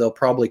they'll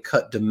probably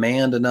cut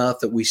demand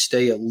enough that we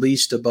stay at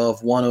least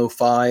above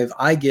 105.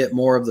 I get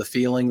more of the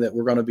feeling that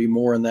we're going to be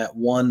more in that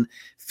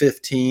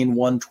 115,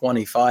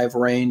 125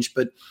 range.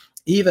 But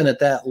even at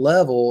that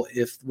level,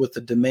 if with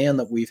the demand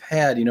that we've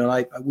had,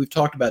 we've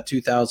talked about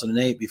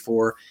 2008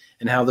 before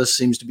and how this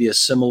seems to be a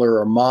similar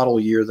or model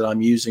year that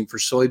I'm using for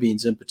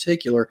soybeans in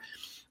particular.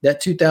 That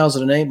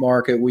 2008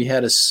 market, we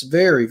had a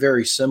very,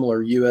 very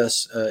similar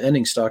U.S.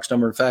 Ending stocks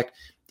number. In fact,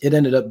 it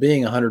ended up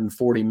being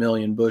 140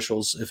 million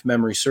bushels, if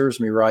memory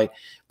serves me right.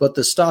 But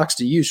the stocks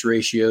to use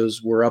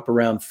ratios were up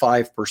around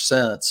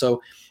 5%.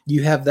 So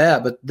you have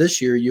that, but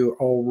this year you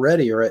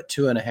already are at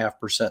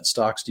 2.5%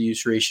 stocks to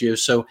use ratio.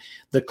 So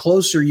the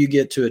closer you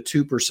get to a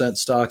 2%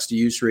 stocks to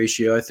use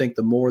ratio, I think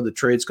the more the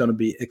trade's going to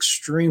be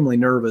extremely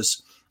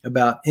nervous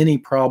about any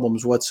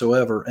problems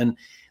whatsoever. And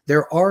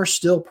there are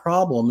still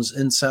problems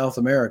in South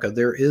America.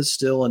 There is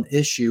still an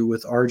issue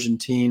with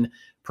Argentine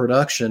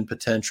production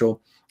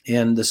potential,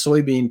 and the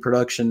soybean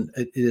production,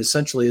 it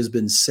essentially has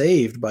been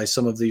saved by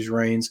some of these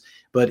rains.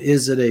 But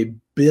is it a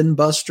bin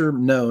buster?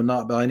 No,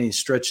 not by any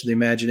stretch of the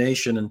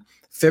imagination. And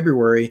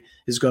February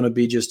is going to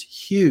be just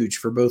huge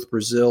for both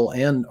Brazil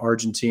and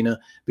Argentina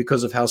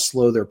because of how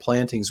slow their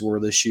plantings were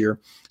this year.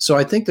 So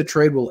I think the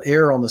trade will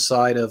err on the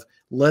side of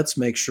let's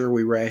make sure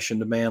we ration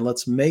demand.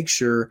 Let's make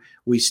sure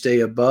we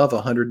stay above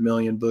 100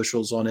 million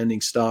bushels on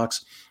ending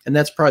stocks. And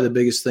that's probably the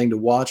biggest thing to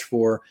watch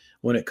for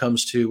when it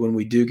comes to when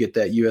we do get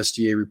that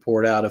USDA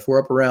report out. If we're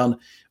up around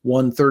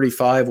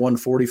 135,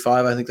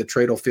 145, I think the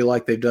trade will feel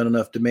like they've done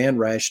enough demand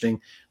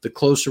rationing. The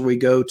closer we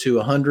go to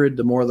 100,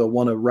 the more they'll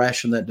want to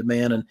ration that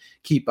demand and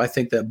keep, I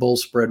think, that bull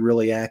spread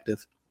really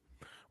active.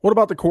 What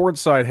about the corn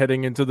side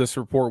heading into this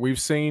report? We've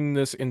seen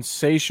this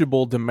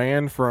insatiable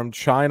demand from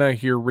China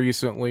here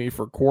recently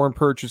for corn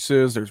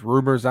purchases. There's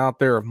rumors out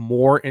there of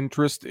more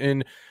interest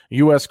in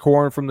U.S.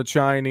 corn from the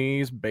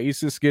Chinese,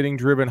 basis getting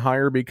driven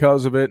higher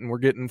because of it, and we're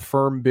getting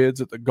firm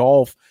bids at the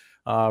Gulf.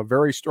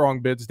 Very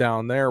strong bids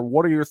down there.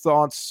 What are your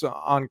thoughts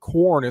on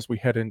corn as we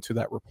head into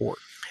that report?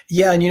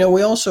 Yeah, and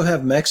we also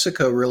have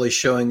Mexico really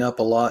showing up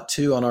a lot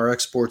too on our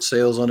export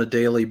sales on a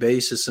daily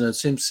basis, and it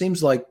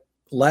seems like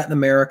Latin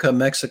America,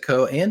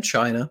 Mexico, and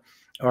China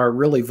are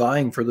really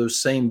vying for those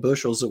same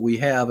bushels that we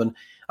have. And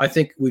I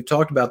think we've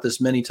talked about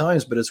this many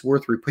times, but it's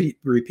worth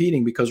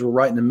repeating because we're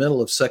right in the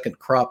middle of second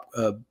crop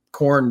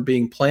corn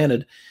being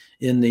planted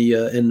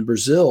in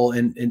Brazil,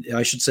 and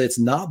I should say it's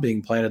not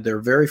being planted.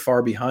 They're very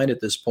far behind at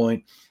this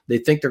point. They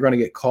think they're going to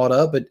get caught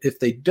up, but if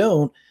they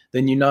don't,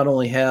 then you not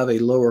only have a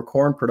lower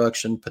corn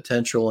production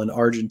potential in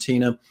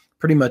Argentina,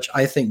 pretty much,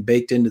 I think,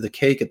 baked into the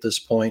cake at this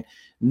point,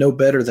 no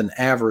better than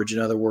average, in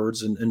other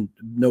words, and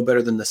no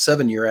better than the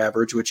 7-year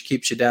average, which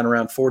keeps you down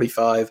around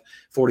 45,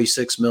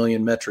 46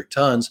 million metric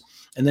tons.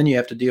 And then you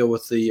have to deal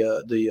with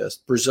the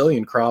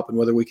Brazilian crop and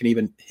whether we can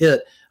even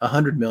hit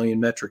 100 million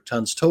metric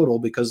tons total,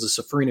 because the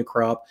safrinha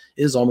crop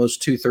is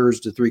almost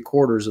 2/3 to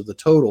 3/4 of the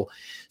total.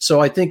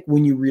 So I think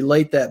when you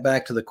relate that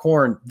back to the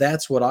corn,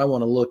 that's what I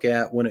want to look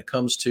at when it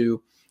comes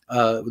to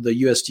the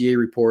USDA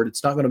report.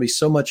 It's not going to be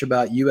so much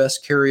about U.S.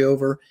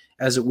 carryover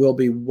as it will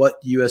be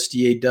what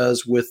USDA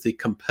does with the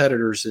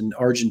competitors in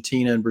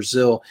Argentina and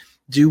Brazil.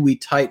 Do we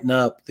tighten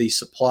up the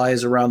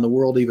supplies around the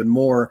world even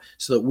more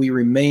so that we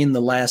remain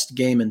the last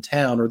game in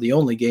town, or the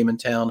only game in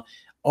town,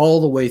 all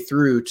the way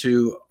through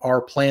to our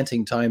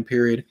planting time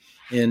period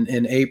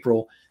in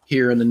April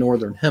here in the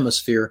Northern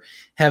Hemisphere?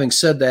 Having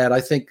said that,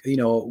 I think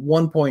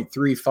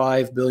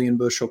 1.35 billion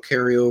bushel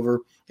carryover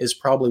is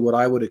probably what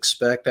I would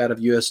expect out of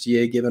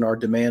USDA given our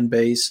demand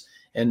base.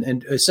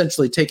 And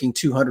essentially taking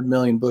 200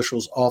 million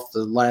bushels off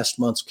the last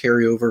month's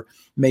carryover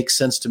makes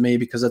sense to me,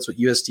 because that's what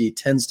USDA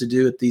tends to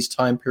do at these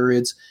time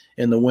periods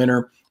in the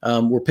winter.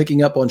 We're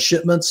picking up on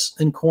shipments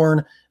in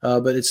corn,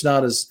 but it's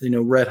not as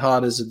red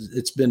hot as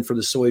it's been for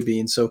the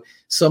soybean. So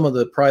some of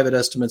the private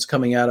estimates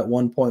coming out at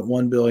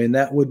 1.1 billion,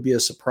 that would be a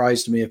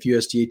surprise to me if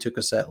USDA took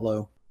us that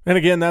low. And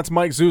again, that's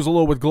Mike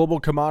Zuzolo with Global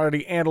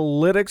Commodity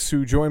Analytics,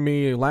 who joined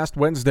me last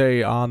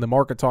Wednesday on the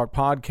Market Talk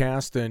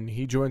podcast, and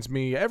he joins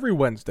me every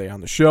Wednesday on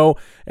the show.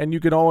 And you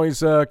can always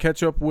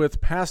catch up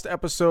with past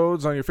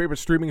episodes on your favorite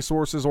streaming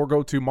sources, or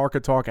go to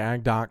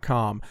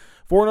markettalkag.com.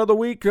 For another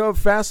week of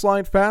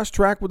Fastline Fast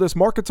Track with this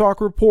Market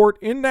Talk report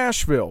in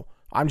Nashville,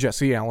 I'm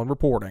Jesse Allen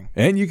reporting.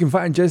 And you can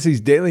find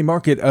Jesse's daily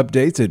market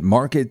updates at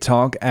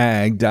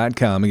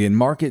markettalkag.com. Again,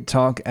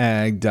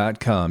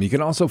 markettalkag.com. You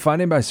can also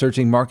find him by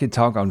searching Market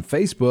Talk on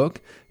Facebook.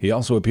 He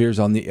also appears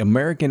on the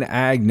American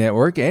Ag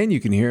Network, and you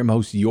can hear him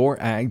host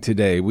Your Ag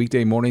Today,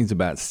 weekday mornings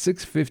about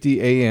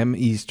 6:50 a.m.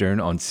 Eastern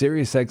on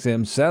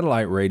SiriusXM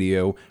Satellite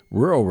Radio,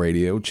 Rural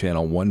Radio,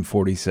 Channel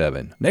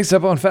 147. Next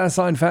up on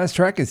Fastline Fast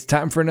Track, it's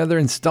time for another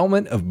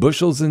installment of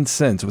Bushels and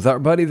Cents with our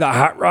buddy, the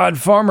Hot Rod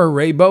Farmer,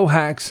 Ray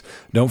Bohacz.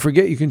 Don't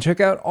forget, you can check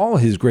out all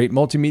his great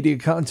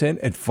multimedia content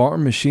at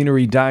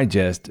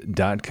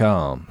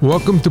farmmachinerydigest.com.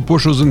 Welcome to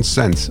Bushels and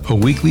Cents, a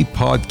weekly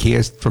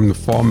podcast from the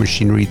Farm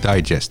Machinery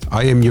Digest.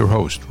 I am your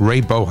host,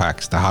 Ray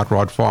Bohacz, the Hot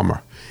Rod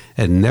Farmer.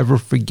 And never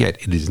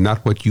forget, it is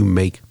not what you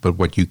make, but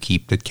what you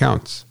keep that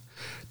counts.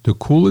 The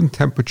coolant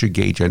temperature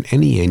gauge on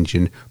any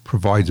engine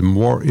provides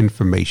more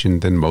information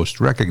than most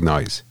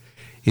recognize.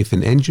 If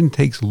an engine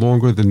takes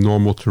longer than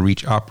normal to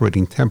reach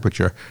operating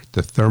temperature,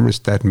 the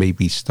thermostat may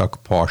be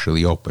stuck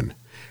partially open.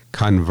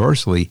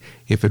 Conversely,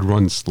 if it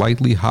runs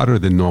slightly hotter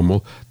than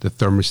normal, the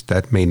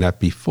thermostat may not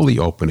be fully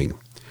opening.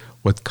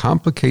 What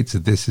complicates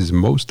this is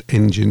most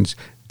engines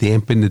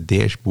dampen the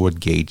dashboard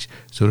gauge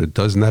so that it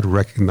does not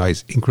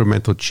recognize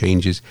incremental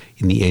changes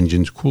in the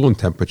engine's coolant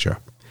temperature.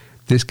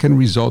 This can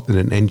result in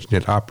an engine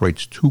that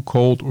operates too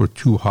cold or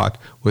too hot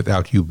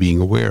without you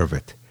being aware of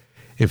it.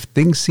 If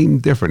things seem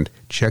different,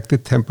 check the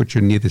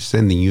temperature near the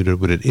sending unit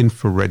with an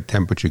infrared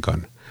temperature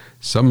gun.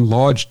 Some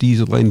large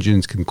diesel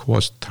engines can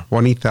cost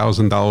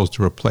 $20,000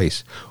 to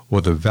replace,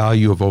 or the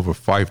value of over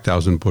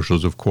 5,000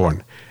 bushels of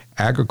corn.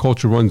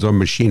 Agriculture runs on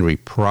machinery,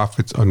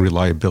 profits on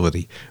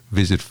reliability.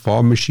 Visit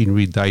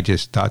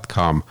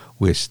farmmachinerydigest.com,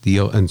 where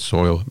steel and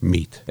soil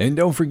meet. And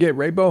don't forget,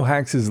 Ray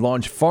Bohacz has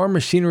launched Farm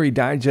Machinery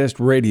Digest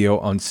Radio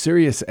on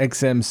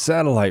SiriusXM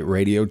Satellite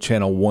Radio,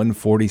 Channel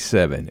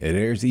 147. It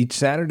airs each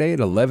Saturday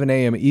at 11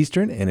 a.m.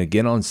 Eastern and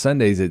again on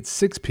Sundays at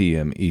 6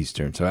 p.m.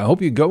 Eastern. So I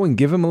hope you go and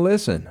give him a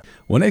listen.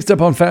 Well, next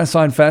up on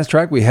Fastline Fast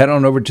Track, we head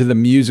on over to the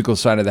musical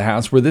side of the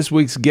house, where this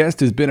week's guest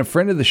has been a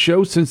friend of the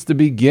show since the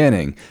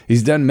beginning.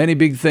 He's done many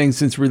big things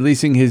since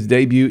releasing his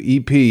debut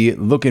EP,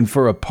 Looking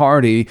for a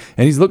Party,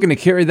 and he's looking to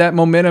carry that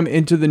momentum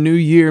into the new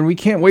year, and we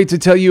can't wait to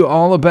tell you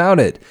all about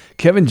it.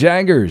 Kevin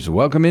Jaggers,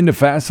 welcome into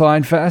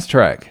Fastline Fast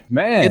Track.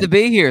 Man. Good to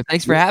be here.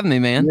 Thanks for having me,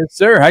 man. Yes,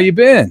 sir. How you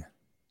been?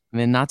 I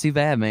mean, not too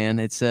bad, man.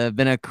 It's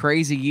been a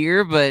crazy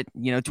year, but,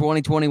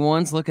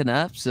 2021's looking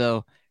up,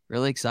 so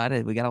really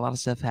excited. We got a lot of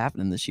stuff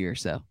happening this year,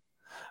 so.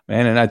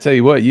 Man, and I tell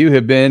you what, you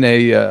have been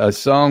a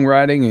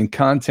songwriting and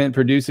content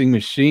producing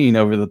machine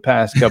over the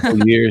past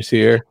couple of years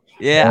here.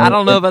 Yeah, I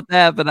don't know about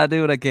that, but I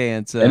do what I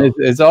can. So, and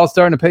it's all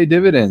starting to pay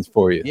dividends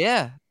for you.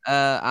 Yeah,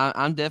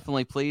 I'm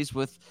definitely pleased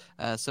with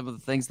some of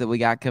the things that we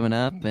got coming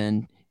up,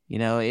 and you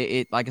know,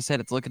 it like I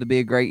said, it's looking to be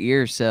a great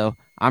year. So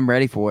I'm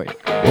ready for it.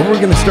 Well, we're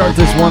going to start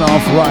this one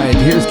off right.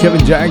 Here's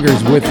Kevin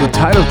Jaggers with the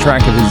title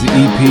track of his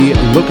EP,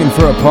 Looking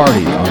for a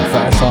Party, on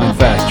Fastline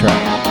Fast Track.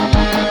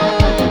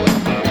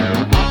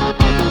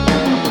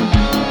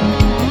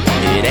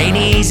 It ain't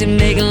easy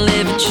making a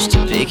living, just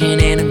a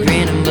picking and a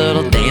grinning, but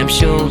I'll damn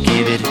sure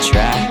give it a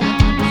try.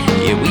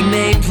 Yeah, we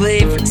may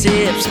play for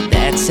tips,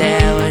 that's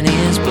how it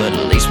is, but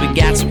at least we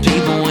got some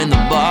people in the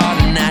bar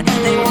tonight.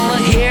 They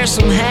wanna hear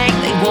some Hank,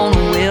 they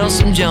wanna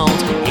Wilson Jones,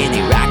 and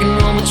they rock and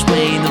roll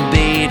between the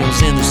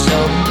Beatles and the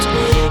Stones.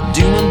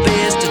 Do my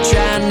best to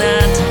try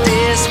not to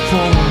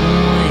disappoint.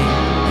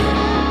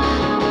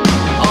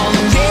 All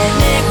the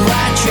redneck,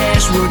 white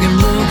trash, working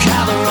blue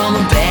collar on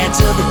the bed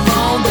to the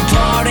bone, the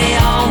party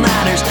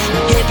all-nighters,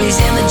 hippies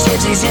and the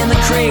gypsies and the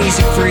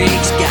crazy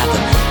freaks, got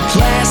the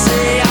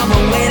classy on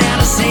the way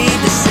down to see.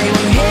 They say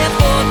we're here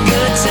for a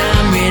good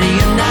time, ready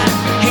or not,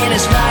 and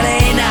it's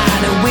Friday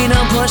night and we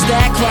done punched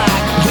that clock.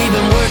 We've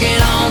been working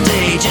all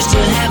day just to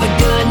have a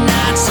good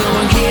night, so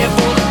I'm here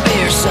for the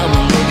beer,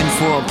 someone looking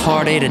for a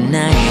party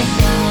tonight.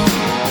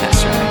 That's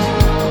right.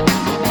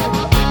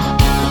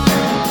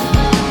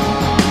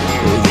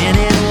 Then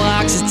in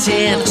walks a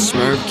 10, a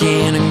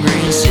smirking and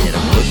grin, said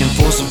I'm looking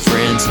for some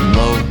friends and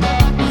low.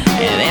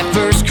 And that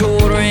first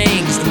chord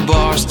rings, the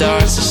bar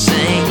starts to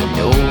sing. You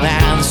know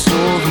how the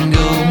story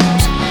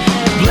goes.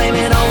 Blame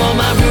it all on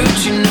my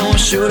roots, you know I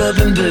showed up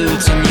in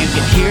boots, and you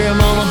can hear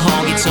them on the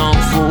honky-tonk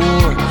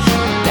floor.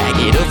 Back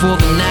it up for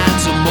the night,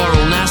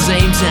 tomorrow night,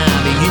 same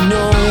time, and you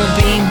know we'll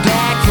be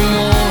back for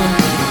more.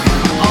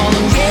 All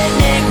the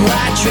redneck,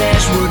 white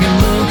trash, working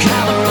blue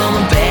collar on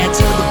the bed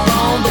to the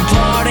bone, the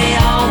party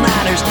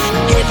all-nighters,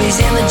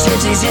 hippies and the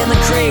gypsies and the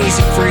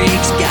crazy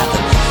freaks, got the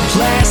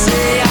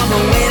classy on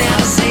the way down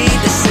to see.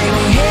 They say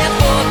we're here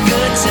for a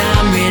good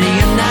time, ready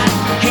or not,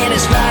 and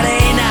it's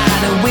Friday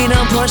night and we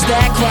done punched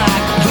that clock.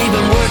 We've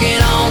been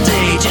working all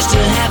day just to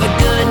have a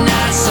good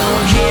night, so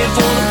I'm here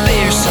for the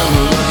beer,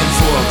 someone looking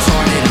for a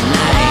party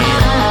tonight.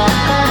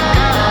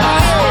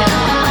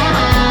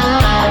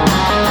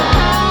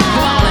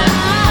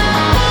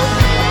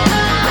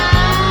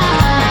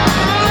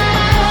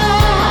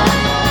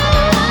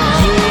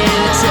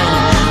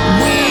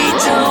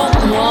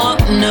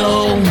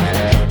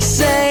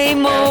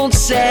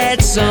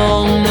 Sad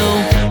song,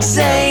 no,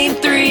 same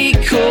three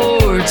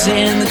chords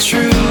and the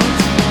truth.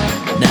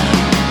 Nah,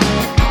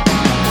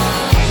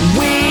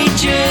 we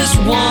just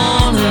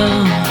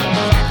wanna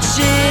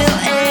chill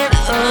and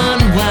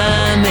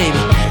unwind, maybe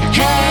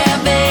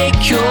have a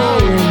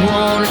cold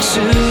one or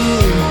two.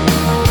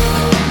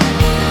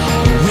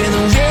 With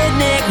a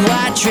redneck,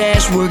 white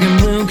trash, working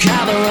blue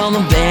collar on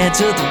the bed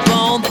to the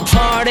bone, the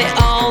party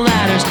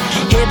all-nighters,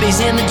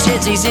 hippies and the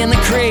gypsies and the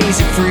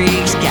crazy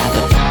freaks, got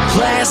the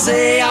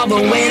classy all the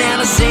way down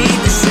to see.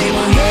 They say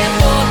we're here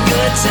for a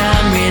good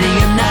time, ready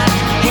or not,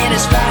 and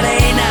it's Friday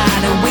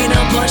night and we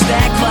done punched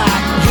that clock.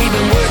 We've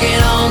been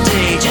working all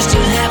day just to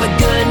have a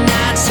good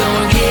night, so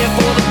we're here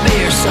for the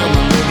beer,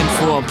 someone looking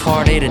for a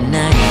party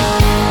tonight.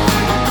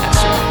 That's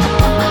right.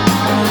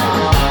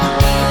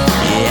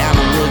 Yeah, I'm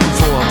looking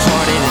for a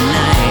party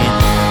tonight.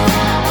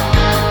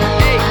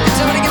 Hey, can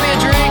somebody give me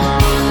a drink?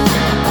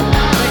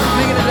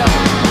 Make it a double.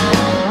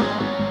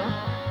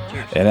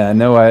 And I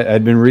know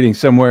I'd been reading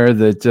somewhere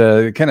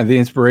that kind of the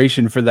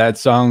inspiration for that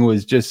song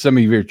was just some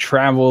of your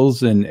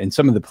travels and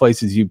some of the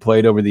places you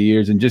played over the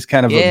years, and just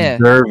kind of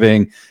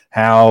observing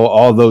how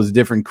all those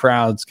different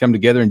crowds come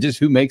together and just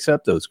who makes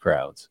up those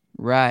crowds.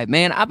 Right,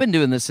 man. I've been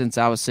doing this since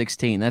I was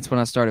 16. That's when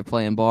I started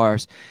playing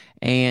bars.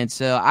 And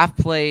so I've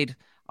played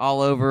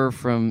all over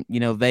from, you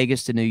know,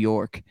 Vegas to New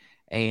York.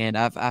 And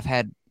I've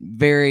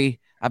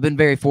been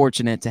very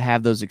fortunate to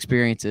have those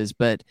experiences,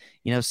 but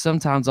you know,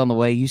 sometimes on the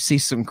way you see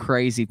some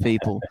crazy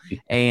people,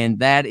 and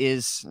that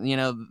is, you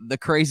know, the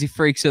crazy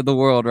freaks of the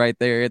world right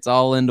there. It's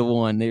all into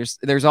one.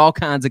 There's all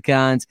kinds of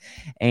kinds,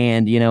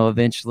 and you know,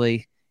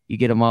 eventually you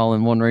get them all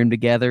in one room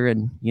together,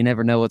 and you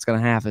never know what's going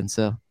to happen.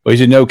 So, well,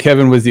 you know,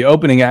 Kevin was the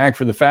opening act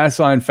for the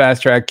Fastline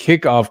Fast Track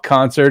kickoff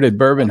concert at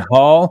Bourbon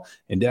Hall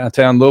in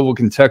downtown Louisville,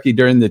 Kentucky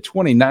during the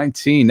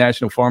 2019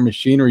 National Farm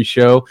Machinery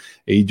Show.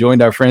 He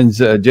joined our friends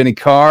Jenny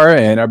Carr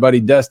and our buddy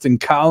Dustin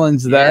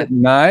Collins that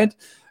night.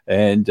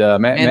 And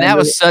that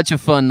was such a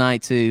fun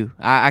night too.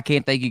 I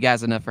can't thank you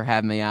guys enough for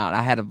having me out.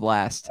 I had a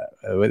blast.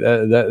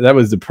 That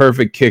was the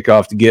perfect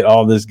kickoff to get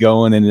all this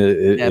going, and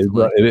it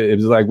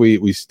was like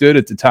we stood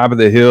at the top of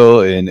the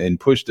hill and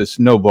pushed a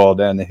snowball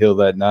down the hill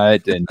that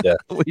night, and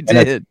we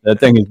did. That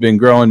thing has been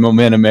growing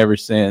momentum ever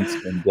since.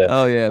 And,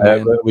 oh yeah,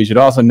 man. We should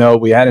also note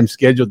we had him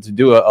scheduled to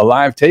do a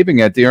live taping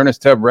at the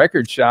Ernest Tubb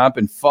Record Shop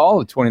in fall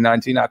of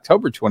 2019,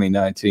 October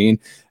 2019,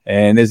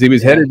 and as he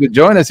was headed to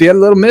join us, he had a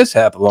little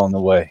mishap along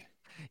the way.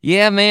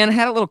 Yeah, man, I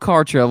had a little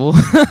car trouble.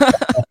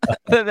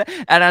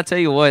 And I'll tell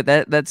you what,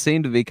 that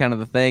seemed to be kind of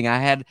the thing. I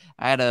had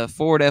a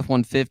Ford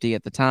F-150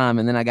 at the time,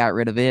 and then I got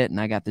rid of it, and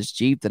I got this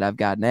Jeep that I've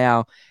got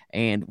now,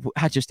 and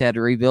I just had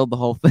to rebuild the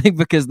whole thing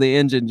because the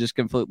engine just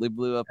completely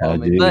blew up on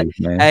me. But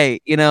man. hey,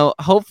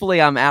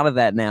 hopefully I'm out of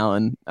that now,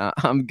 and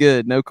I'm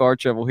good. No car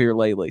trouble here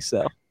lately.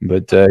 So,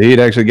 but he had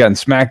actually gotten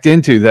smacked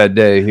into that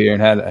day here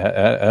and had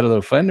a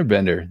little fender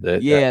bender.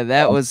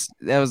 That was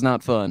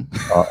not fun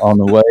on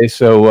the way.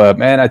 So,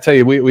 man, I tell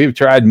you, we've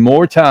tried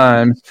more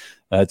times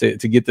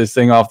to get this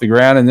thing off the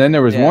ground. And then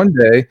there was one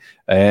day,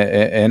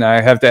 and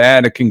I have to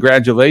add a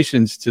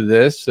congratulations to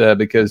this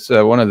because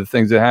one of the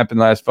things that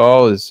happened last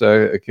fall is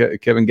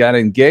Kevin got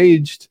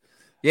engaged.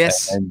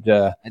 Yes, and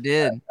I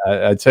did.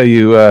 I tell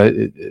you,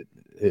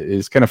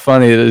 it's kind of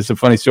funny. It's a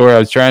funny story. I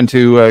was trying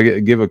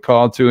to give a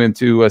call to him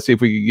to see if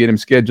we could get him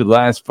scheduled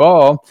last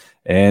fall.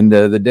 And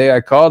the day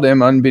I called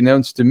him,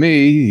 unbeknownst to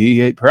me,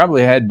 he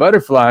probably had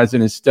butterflies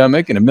in his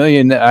stomach and a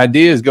million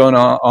ideas going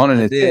on in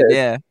his head.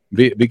 Yeah.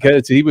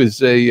 Because he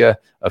was a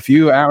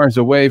few hours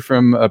away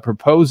from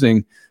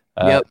proposing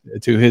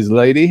to his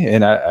lady,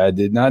 and I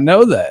did not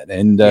know that.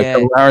 And a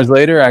couple hours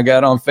later, I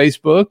got on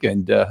Facebook,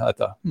 and I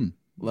thought,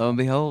 lo and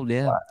behold,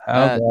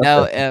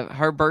 wow,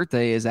 her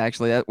birthday is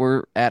actually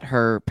we're at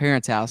her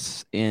parents'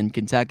 house in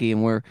Kentucky,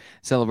 and we're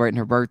celebrating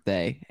her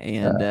birthday,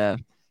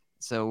 and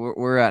so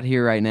we're out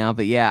here right now.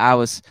 But yeah, I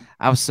was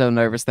so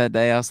nervous that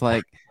day. I was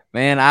like,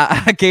 man,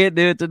 I can't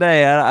do it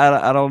today.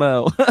 I don't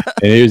know.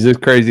 And here's this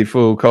crazy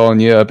fool calling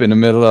you up in the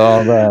middle of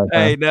all that.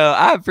 Hey, no,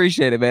 I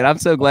appreciate it, man. I'm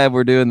so glad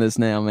we're doing this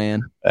now,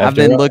 man. I've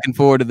been looking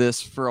forward to this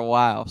for a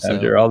while. So.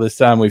 After all this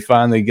time, we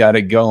finally got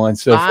it going.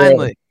 So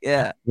finally,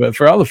 But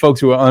for all the folks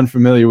who are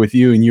unfamiliar with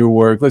you and your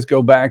work, let's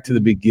go back to the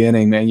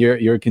beginning, man.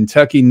 You're a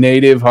Kentucky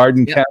native,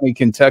 Hardin County,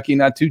 Kentucky,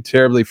 not too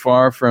terribly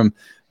far from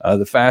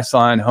the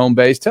Fastline home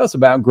base. Tell us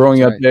about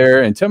growing up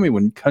there, and tell me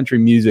when country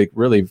music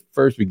really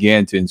first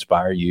began to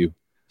inspire you.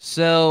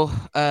 So,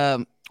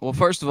 well,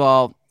 first of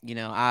all,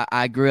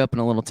 I grew up in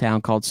a little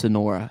town called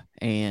Sonora,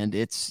 and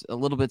it's a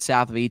little bit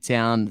south of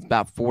E-Town,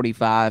 about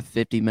 45,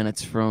 50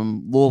 minutes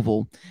from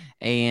Louisville.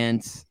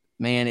 And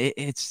man,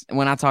 it's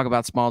when I talk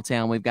about small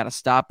town, we've got a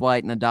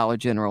stoplight and a Dollar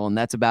General, and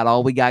that's about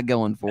all we got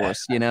going for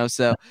us,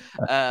 So,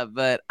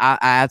 but I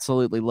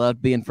absolutely loved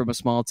being from a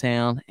small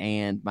town,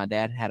 and my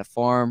dad had a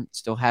farm,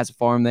 still has a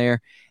farm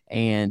there.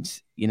 And,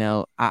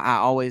 I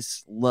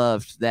always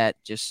loved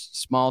that just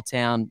small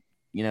town,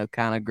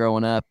 kind of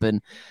growing up.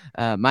 And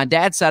my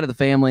dad's side of the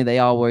family, they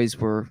always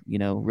were,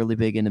 really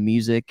big into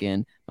music.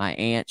 And my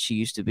aunt, she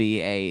used to be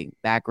a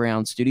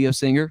background studio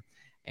singer.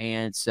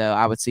 And so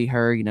I would see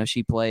her,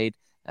 she played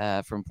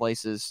from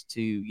places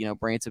to,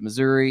 Branson,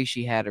 Missouri.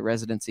 She had a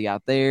residency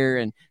out there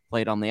and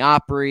played on the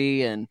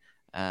Opry and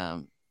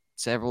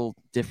several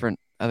different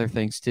other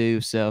things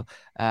too. So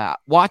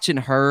watching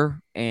her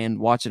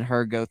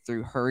go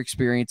through her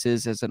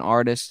experiences as an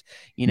artist,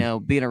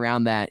 being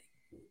around that,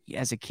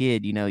 as a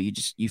kid,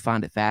 you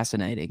find it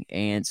fascinating.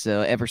 And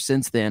so ever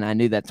since then, I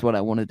knew that's what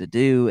I wanted to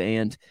do.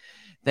 And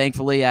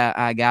thankfully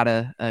I got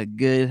a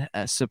good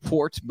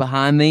support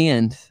behind me,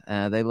 and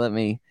they let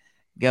me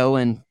go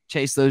and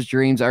chase those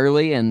dreams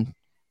early. And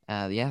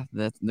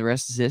the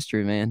rest is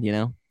history, man.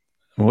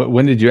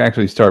 When did you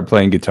actually start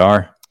playing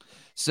guitar?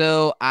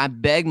 So I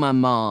begged my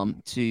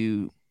mom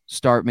to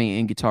start me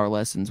in guitar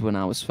lessons when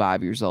I was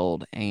 5 years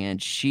old.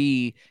 And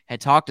she had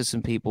talked to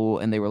some people,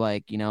 and they were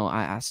like,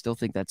 I still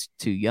think that's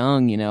too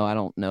young. I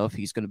don't know if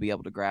he's going to be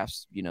able to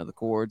grasp, the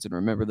chords and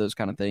remember those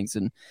kind of things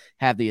and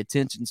have the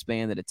attention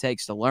span that it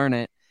takes to learn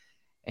it.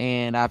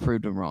 And I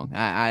proved them wrong.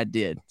 I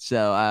did.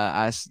 So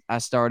I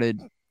started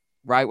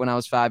right when I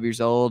was 5 years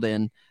old,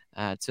 and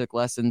took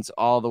lessons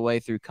all the way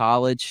through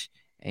college.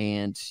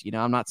 And,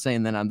 I'm not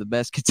saying that I'm the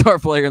best guitar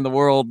player in the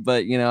world,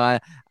 but,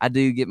 I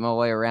do get my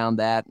way around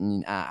that.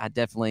 And I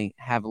definitely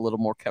have a little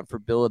more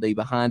comfortability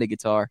behind a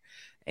guitar.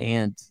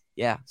 And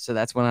so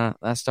that's when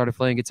I started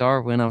playing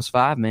guitar when I was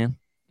 5, man.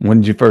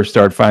 When did you first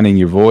start finding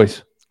your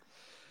voice?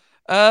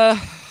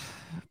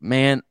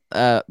 Man,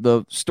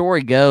 the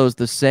story goes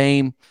the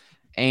same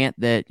aunt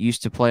that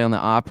used to play on the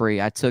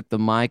Opry. I took the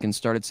mic and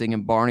started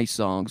singing Barney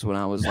songs when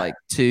I was like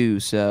 2.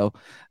 So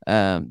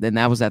then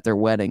that was at their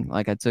wedding.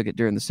 Like I took it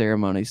during the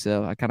ceremony.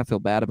 So I kind of feel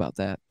bad about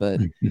that. But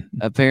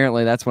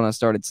apparently that's when I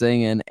started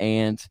singing,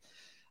 and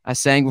I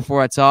sang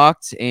before I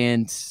talked.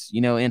 And,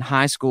 in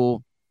high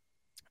school,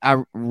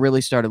 I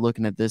really started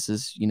looking at this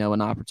as,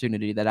 an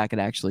opportunity that I could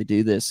actually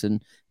do this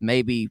and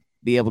maybe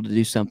be able to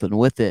do something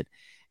with it.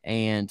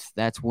 And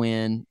that's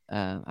when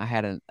I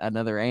had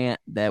another aunt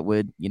that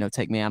would,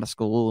 take me out of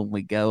school, and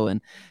we'd go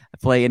and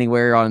play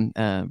anywhere on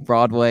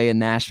Broadway in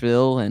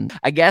Nashville. And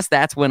I guess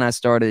that's when I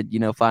started,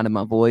 finding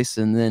my voice,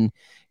 and then,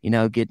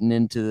 getting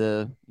into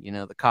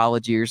the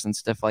college years and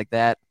stuff like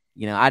that.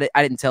 I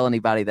didn't tell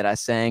anybody that I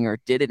sang or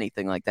did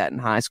anything like that in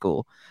high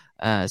school.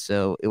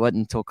 So it wasn't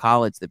until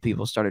college that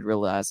people started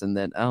realizing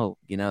that,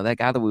 that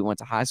guy that we went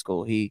to high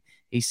school, he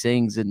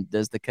sings and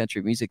does the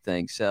country music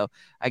thing. So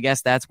I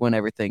guess that's when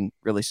everything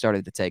really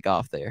started to take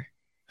off there.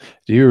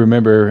 Do you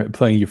remember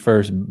playing your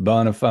first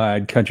bona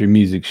fide country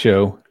music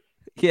show?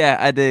 Yeah,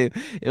 I do.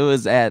 It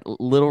was at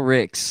Little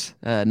Rick's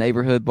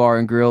neighborhood bar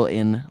and grill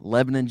in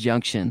Lebanon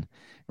Junction,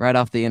 right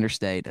off the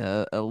interstate.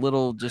 A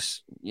little,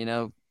 just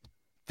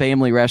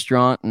family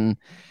restaurant, and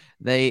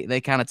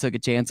they kind of took a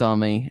chance on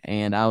me,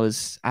 and I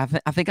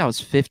think I was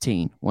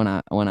 15 when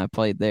I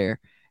played there,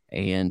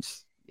 and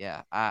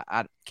yeah,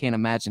 I can't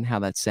imagine how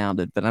that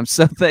sounded, but I'm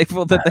so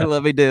thankful that they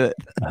let me do it.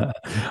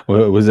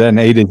 Well, was that an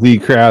A to Z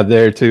crowd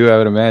there too? I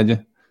would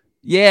imagine.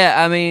 Yeah,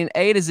 I mean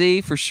A to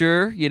Z for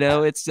sure.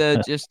 It's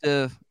just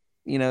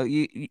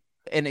you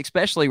and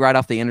especially right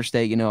off the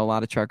interstate, a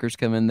lot of truckers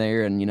come in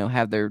there and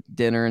have their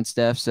dinner and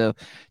stuff. So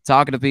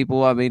talking to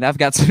people, I mean, I've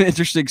got some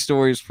interesting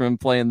stories from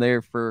playing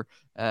there for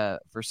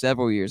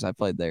several years. I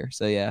played there,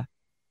 so yeah.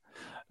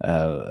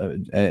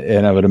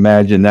 And I would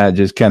imagine that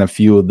just kind of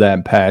fueled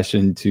that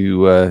passion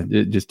to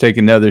just take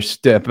another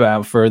step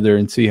out further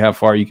and see how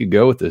far you could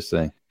go with this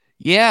thing.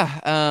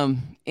 Yeah.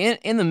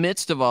 In the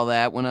midst of all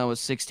that, when I was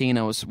 16,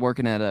 I was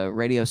working at a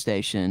radio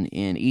station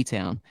in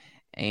E-Town,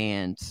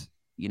 and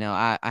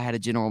I had a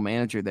general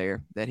manager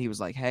there that he was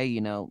like, hey,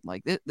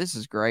 like this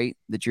is great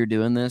that you're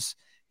doing this.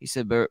 He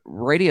said, but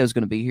radio is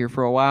going to be here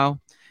for a while.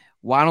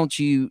 Why don't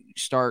you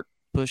start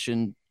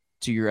pushing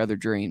to your other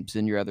dreams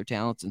and your other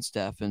talents and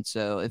stuff? And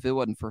so if it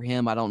wasn't for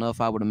him, I don't know if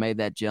I would have made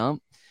that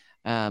jump.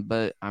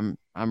 But I'm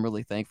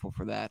really thankful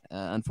for that.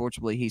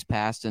 Unfortunately, he's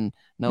passed and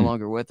no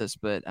longer with us,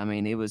 but I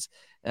mean, it was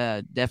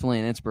definitely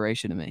an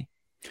inspiration to me.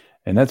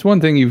 And that's one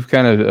thing you've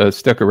kind of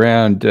stuck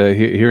around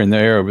here and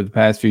there over the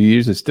past few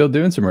years, is still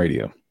doing some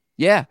radio.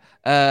 Yeah.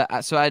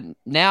 So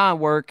I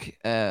work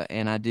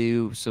and I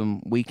do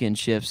some weekend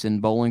shifts in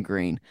Bowling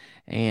Green,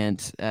 and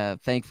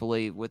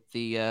thankfully with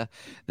the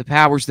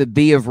powers that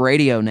be of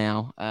radio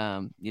now,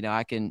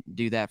 I can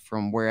do that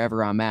from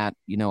wherever I'm at,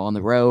 on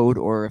the road,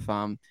 or if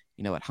I'm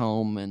at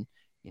home. And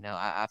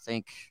I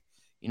think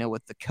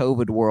with the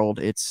COVID world,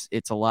 it's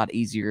a lot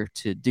easier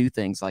to do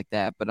things like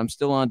that, but I'm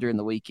still on during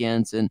the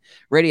weekends, and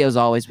radio's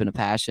always been a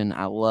passion.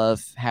 I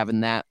love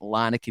having that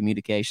line of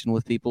communication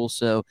with people,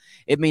 so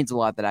it means a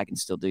lot that I can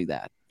still do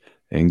that.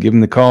 And give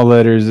them the call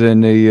letters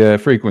and the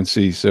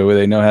frequency so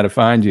they know how to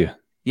find you.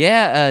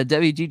 Yeah,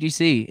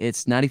 WGGC,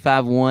 it's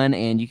 95.1,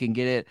 and you can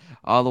get it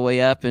all the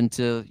way up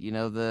into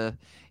the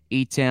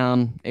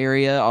E-Town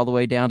area, all the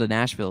way down to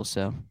Nashville.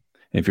 So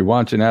if you're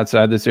watching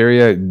outside this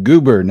area,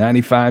 Goober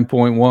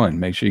 95.1.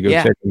 Make sure you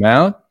go check them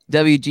out.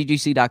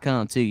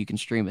 WGGC.com too. You can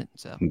stream it.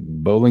 So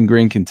Bowling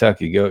Green,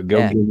 Kentucky. Go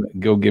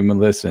give them a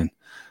listen.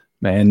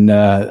 Man,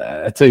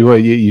 I tell you what,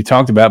 you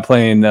talked about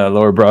playing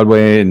Lower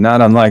Broadway, and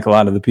not unlike a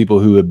lot of the people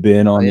who have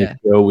been on the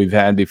show we've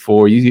had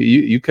before.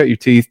 You cut your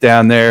teeth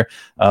down there,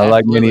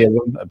 like many of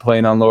them,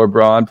 playing on Lower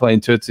Broad,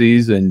 playing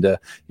Tootsies, and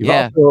you've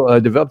also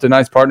developed a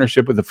nice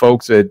partnership with the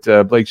folks at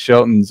Blake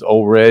Shelton's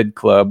Old Red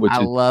Club, which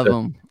I love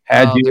them.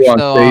 Had you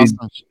on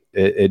stage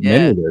at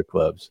many of their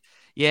clubs.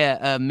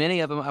 Yeah, many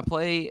of them.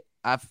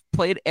 I've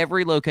played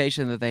every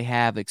location that they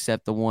have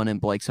except the one in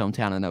Blake's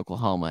hometown in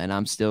Oklahoma, and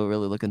I'm still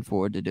really looking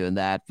forward to doing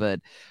that. But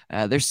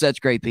they're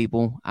such great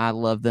people. I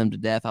love them to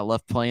death. I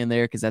love playing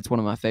there because that's one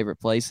of my favorite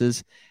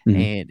places,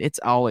 and it's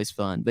always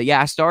fun. But yeah,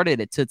 I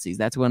started at Tootsie's.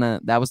 That's when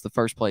that was the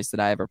first place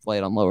that I ever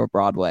played on Lower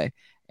Broadway.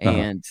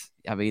 And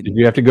I mean, did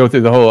you have to go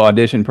through the whole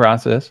audition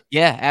process?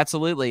 Yeah,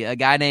 absolutely. A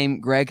guy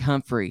named Greg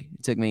Humphrey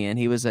took me in.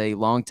 He was a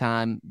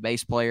longtime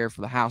bass player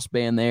for the house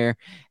band there,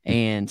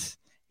 and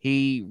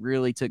he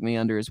really took me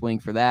under his wing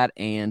for that.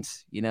 And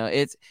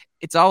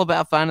it's all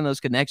about finding those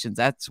connections.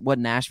 That's what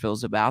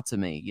Nashville's about to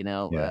me.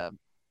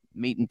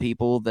 Meeting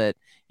people that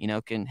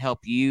can help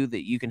you,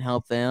 that you can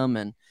help them,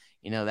 and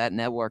that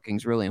networking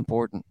is really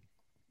important.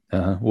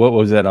 What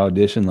was that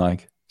audition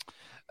like?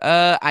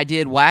 I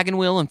did Wagon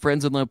Wheel and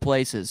Friends in Low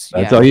Places.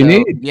 That's all you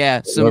need.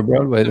 Yeah. So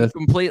Broadway,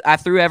 I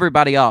threw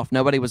everybody off.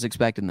 Nobody was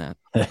expecting that.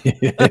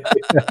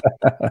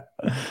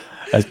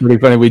 That's pretty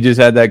funny. We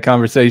just had that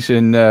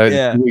conversation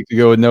 2 weeks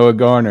ago with Noah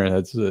Garner.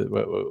 That's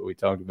what we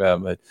talked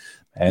about. But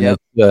I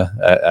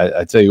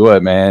tell you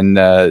what, man,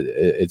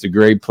 it's a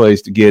great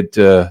place to get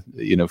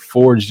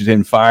forged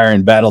in fire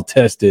and battle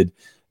tested.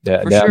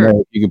 Down there,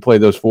 you can play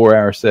those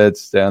 4-hour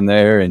sets down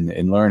there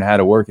and learn how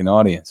to work an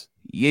audience.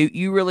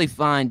 You really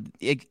find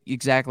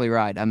exactly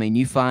right. I mean,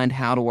 you find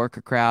how to work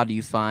a crowd.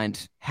 You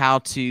find how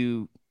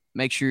to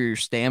make sure your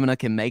stamina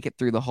can make it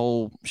through the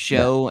whole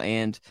show,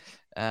 and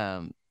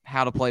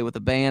how to play with a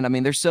band. I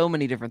mean, there's so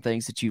many different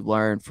things that you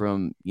learn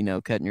from,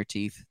 cutting your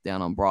teeth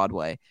down on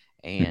Broadway,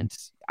 and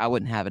I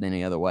wouldn't have it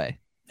any other way.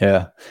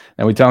 Yeah.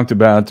 And we talked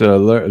about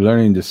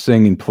learning to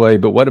sing and play,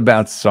 but what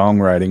about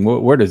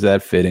songwriting? Where does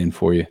that fit in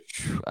for you?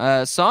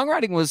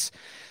 Songwriting was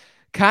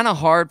kind of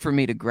hard for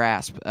me to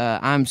grasp.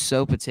 I'm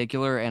so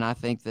particular, and I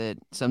think that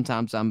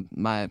sometimes I'm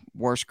my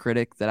worst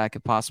critic that I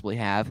could possibly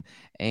have.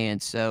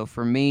 And so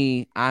for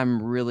me,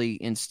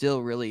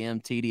 still really am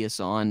tedious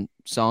on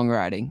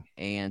songwriting.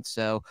 And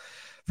so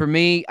for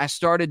me, I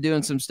started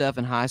doing some stuff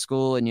in high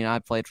school, and, I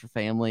played for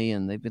family,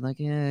 and they'd be like,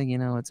 yeah,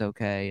 it's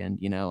okay. And,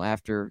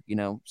 after,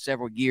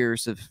 several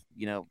years of,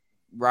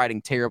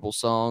 writing terrible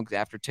songs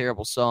after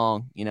terrible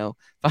song,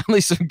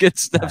 finally some good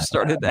stuff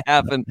started to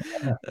happen.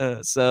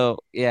 So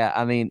yeah,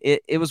 I mean,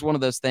 it was one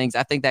of those things.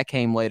 I think that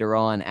came later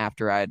on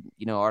after I'd,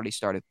 already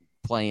started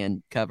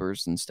playing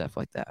covers and stuff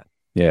like that.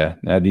 Yeah.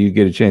 Now, do you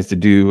get a chance to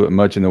do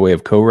much in the way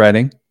of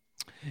co-writing?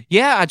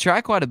 Yeah, I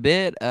try quite a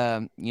bit.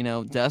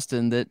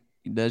 Dustin that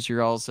does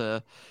your all's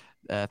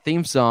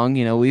theme song,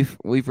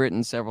 we've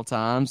written several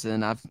times,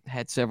 and I've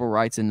had several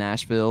writes in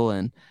Nashville,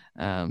 and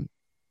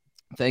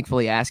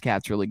thankfully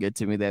ASCAP's really good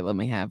to me. They let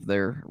me have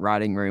their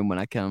writing room when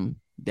I come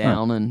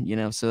down,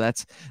 and so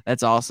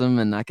that's awesome,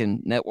 and I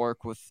can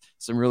network with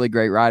some really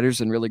great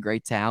writers and really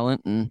great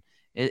talent, and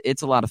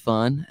it's a lot of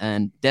fun.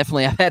 And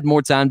definitely I've had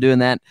more time doing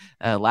that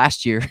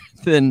last year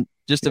than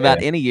just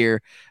about any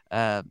year,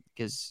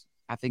 because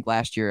I think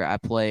last year I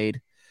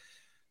played,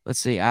 let's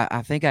see,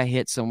 I think I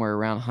hit somewhere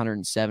around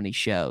 170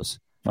 shows.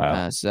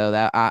 Wow. So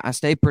that I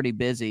stayed pretty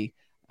busy,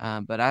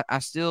 but I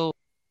still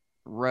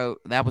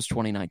wrote. That was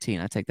 2019.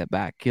 I take that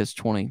back, because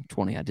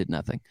 2020 I did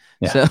nothing.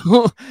 Yeah.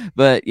 So,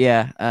 but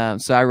yeah,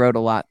 so I wrote a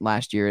lot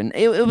last year, and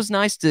it was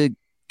nice to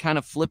kind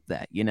of flip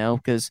that,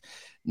 because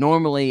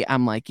normally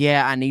I'm like,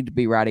 yeah, I need to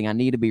be writing.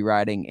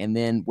 And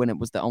then when it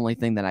was the only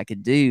thing that I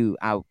could do,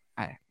 I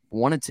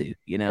wanted to,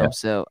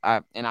 so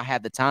I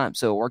had the time,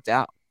 so it worked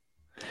out.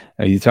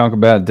 You talk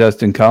about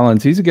Dustin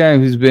Collins. He's a guy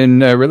who's been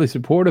really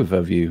supportive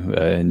of you,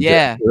 and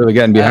really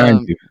gotten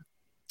behind you.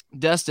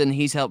 Dustin,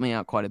 he's helped me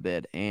out quite a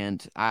bit,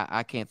 and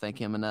I can't thank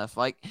him enough.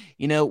 Like,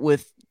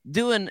 with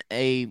doing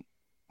a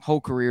whole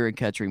career in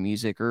country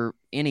music, or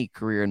any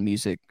career in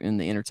music in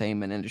the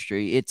entertainment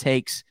industry, it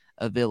takes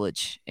a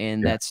village,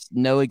 and that's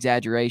no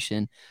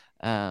exaggeration.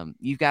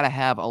 You've got to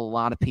have a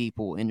lot of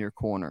people in your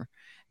corner.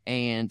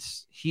 And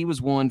he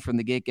was one from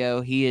the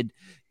get-go. He had,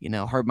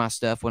 heard my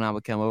stuff when I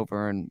would come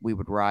over and we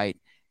would write.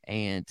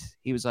 And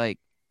he was like,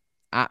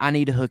 I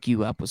need to hook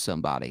you up with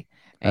somebody.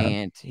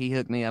 And he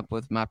hooked me up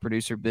with my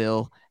producer,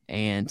 Bill.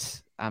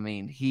 And I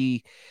mean,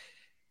 he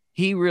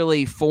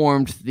really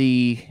formed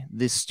the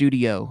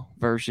studio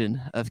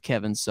version of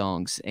Kevin's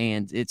songs.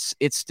 And it's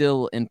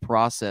still in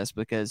process,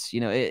 because,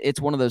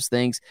 it's one of those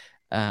things.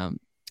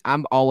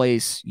 I'm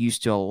always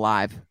used to a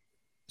live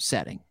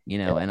setting,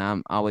 and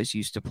I'm always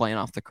used to playing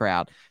off the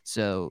crowd.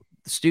 So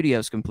the studio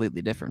is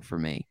completely different for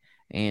me.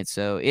 And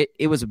so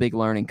it was a big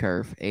learning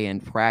curve,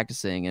 and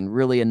practicing and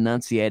really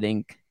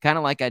enunciating, kind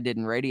of like I did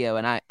in radio.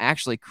 And I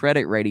actually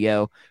credit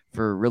radio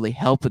for really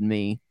helping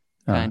me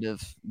kind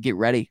of get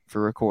ready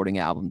for recording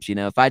albums.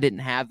 If I didn't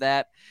have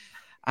that,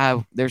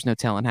 there's no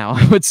telling how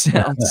I would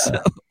sound.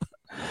 So.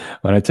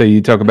 When I tell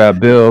you, talk about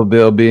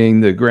Bill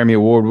being the Grammy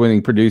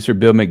Award-winning producer,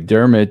 Bill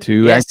McDermott,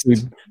 who actually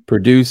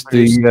produced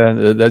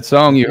that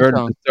song you heard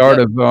at the start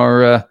of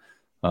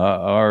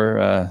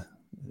our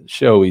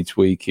show each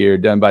week here,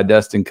 done by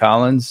Dustin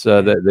Collins.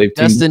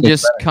 Dustin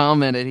just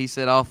commented. He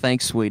said, "Oh,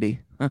 thanks, sweetie."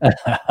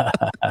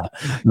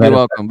 You're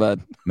welcome,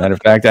 bud. Matter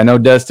of fact, I know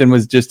Dustin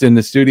was just in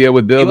the studio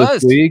with Bill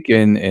this week,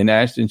 and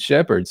Ashton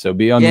Shepherd. So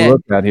be on the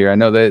lookout here. I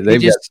know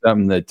they've got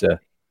something that.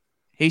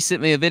 He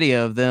sent me a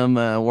video of them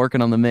working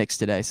on the mix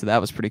today, so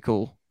that was pretty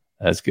cool.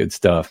 That's good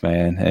stuff,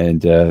 man.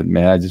 And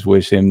man, I just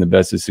wish him the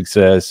best of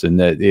success. And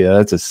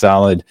that's a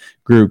solid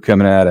group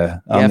coming out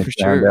of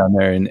down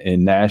there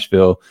in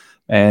Nashville.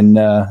 And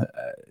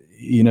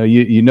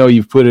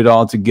you've put it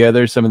all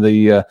together. Some of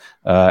the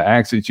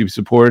acts that you've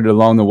supported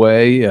along the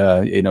way,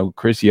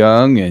 Chris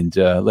Young and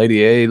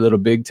Lady A, Little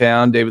Big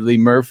Town, David Lee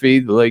Murphy,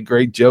 the late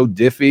great Joe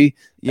Diffie,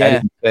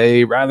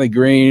 Riley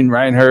Green,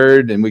 Ryan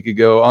Hurd, and we could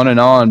go on and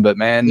on. But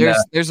man,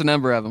 there's a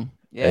number of them.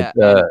 Yeah.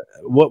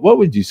 What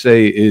would you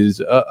say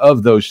is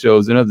of those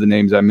shows and of the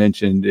names I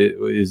mentioned,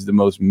 is the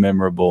most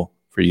memorable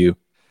for you?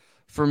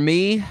 For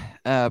me,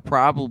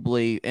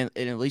 probably, and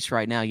at least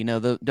right now,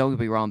 don't get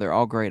me wrong, they're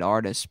all great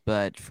artists,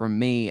 but for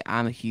me,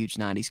 I'm a huge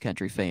 90s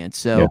country fan.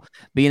 So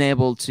being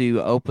able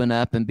to open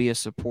up and be a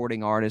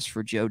supporting artist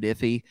for Joe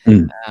Diffie,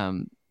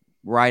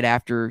 right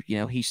after,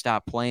 he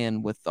stopped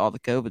playing with all the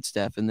COVID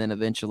stuff, and then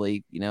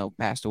eventually,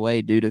 passed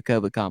away due to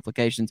COVID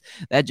complications.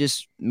 That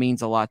just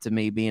means a lot to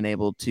me, being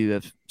able to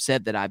have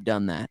said that I've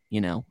done that,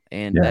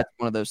 and that's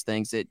one of those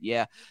things that,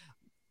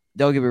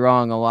 don't get me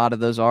wrong, a lot of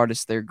those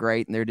artists, they're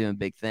great and they're doing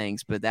big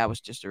things, but that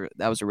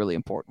was a really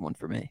important one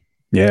for me.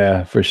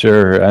 Yeah, for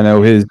sure. I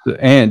know his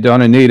aunt,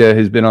 Dawn Anita,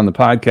 has been on the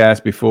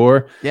podcast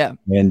before. Yeah.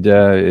 And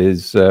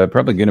is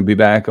probably going to be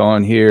back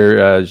on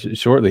here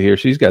shortly here.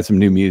 She's got some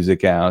new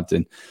music out.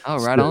 And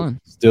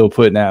still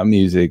putting out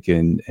music.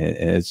 And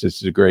it's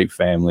just a great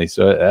family.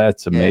 So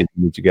that's amazing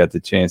that you got the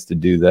chance to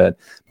do that.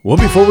 Well,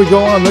 before we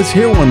go on, let's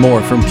hear one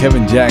more from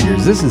Kevin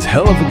Jaggers. This is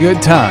Hell of a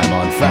Good Time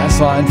on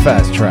Fastline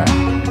Fast Track.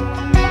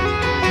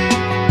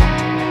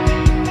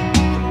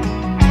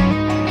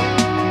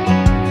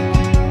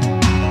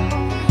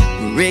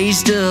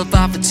 Raised up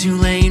off a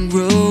 2-lane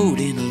road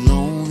in a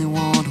lonely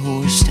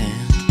one-horse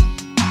town.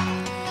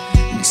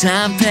 And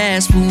time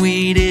passed when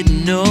we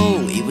didn't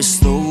know it was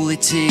slowly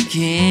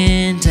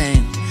ticking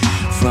down.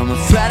 From a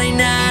Friday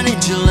night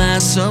in July,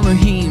 summer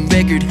heat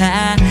record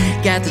high,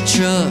 got the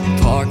truck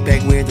parked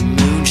back where the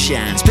moon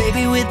shines.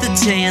 Baby with the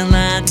tan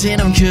line,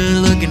 denim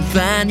cut looking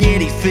fine.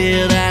 Yeti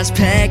filled eyes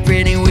packed,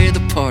 ready where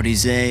the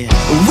party's at.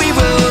 We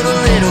rode a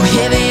little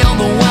heavy on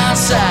the wild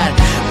side.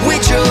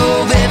 We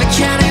drove every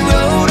county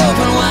road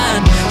open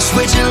wide,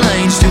 switching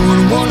lanes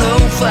doing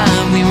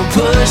 105. We were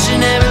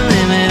pushing every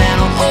limit out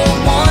on old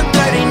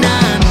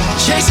 139.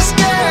 Chasing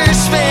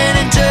skirts,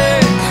 spinning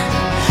dirt,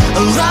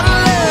 a lot of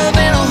love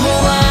and a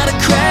whole lot of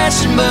crash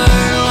and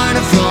burn.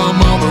 Learning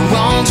from all the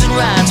wrongs and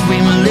rights. We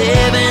were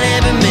living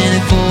every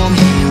minute for a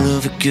hell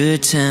of a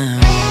good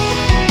time.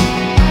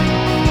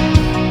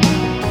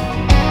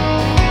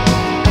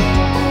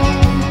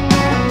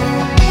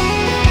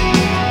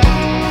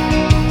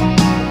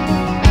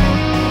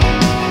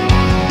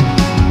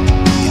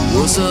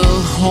 Was a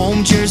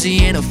home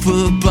jersey and a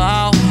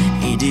football,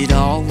 ended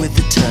all with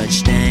a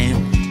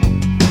touchdown.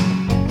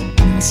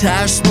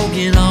 Tires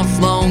smoking off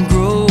Long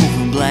Grove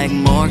and black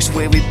marks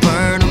where we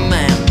burn them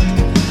out.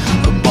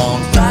 A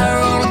bonfire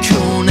on a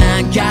cool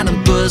night, got a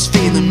buzz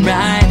feeling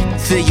right.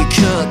 Fill your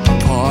cup, the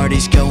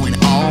party's going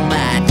all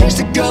night. There's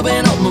the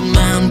grubbing on my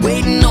mind,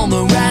 waiting on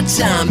the right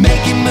time.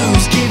 Making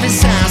moves, giving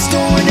signs,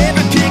 throwing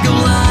every pickup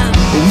line.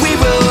 We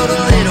rode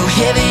a little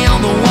heavy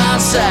on the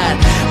wild side.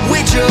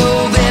 We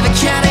drove every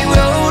county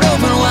road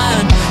open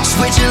wide,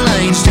 switching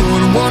lanes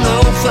doing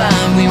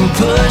 105. We were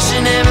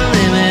pushing every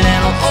limit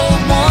out on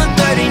old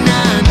 139.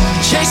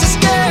 Chasing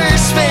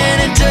skirts,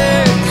 spinning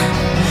dirt,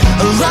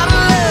 a lot of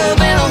love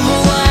and a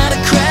whole lot of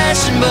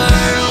crash and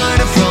burn.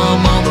 Learning from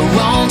all the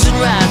wrongs and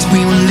rights.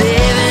 We were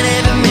living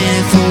every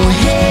minute for a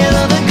hell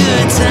of a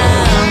good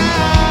time.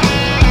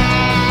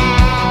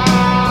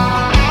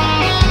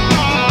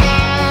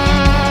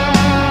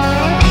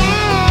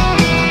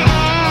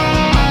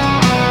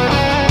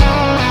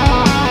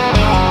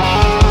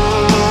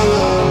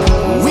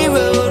 We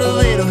rode a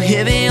little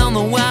heavy on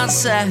the wild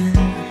side.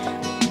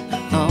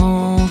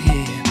 Oh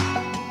yeah.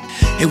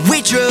 And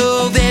we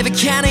drove every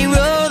county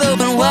road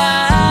open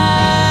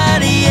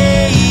wide.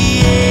 Yeah,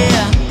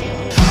 yeah.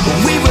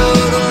 We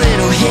rode a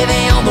little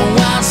heavy on the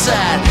wild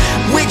side.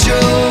 We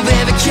drove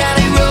every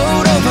county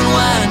road open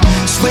wide,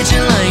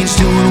 switching lanes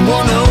doing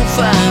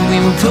 105.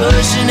 We were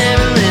pushing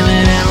every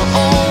limit out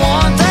on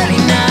old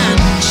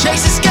 139.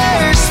 Chasing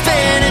skirts,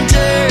 spinning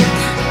dirt,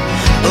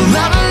 a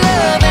lot of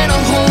love and a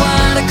whole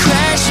lot of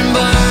crash and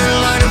burn.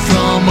 Learning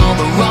from all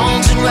the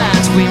wrongs and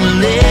rights. We were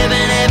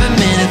living every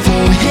minute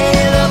for a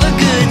hell of a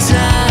good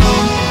time.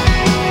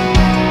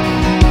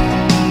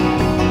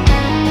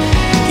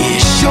 Yeah,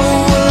 sure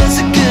was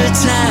a good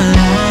time.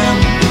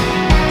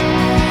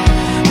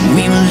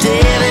 We were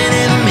living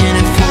every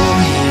minute for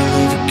a hell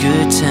of a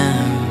good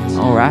time.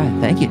 All right,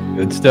 thank you.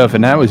 Good stuff.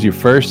 And that was your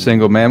first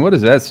single, man. What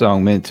has that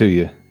song meant to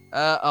you?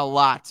 A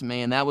lot,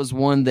 man. That was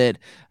one that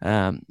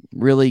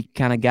really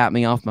kind of got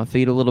me off my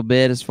feet a little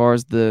bit as far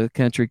as the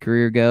country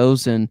career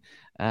goes. And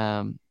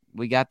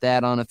we got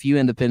that on a few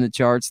independent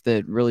charts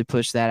that really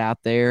pushed that out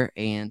there.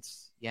 And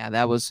yeah,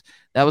 that was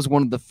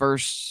one of the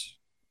first,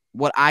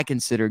 what I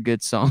consider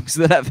good songs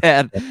that I've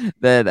had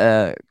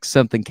that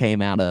something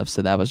came out of.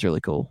 So that was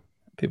really cool.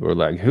 People were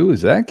like, who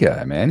is that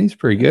guy, man? He's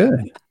pretty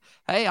good.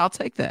 Hey, I'll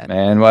take that.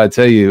 Man, well, I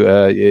tell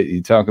you,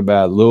 you talk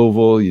about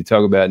Louisville, you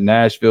talk about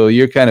Nashville,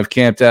 you're kind of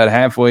camped out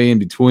halfway in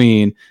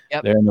between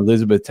there in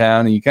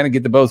Elizabethtown, and you kind of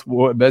get the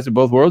best of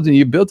both worlds, and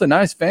you built a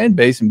nice fan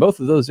base in both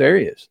of those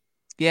areas.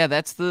 Yeah,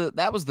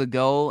 that was the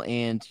goal.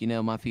 And, you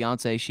know, my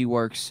fiance, she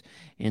works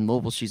in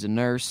Louisville. She's a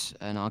nurse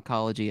in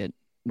oncology at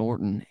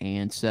Norton.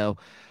 And so,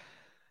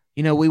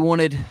 you know, we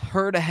wanted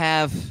her to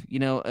have,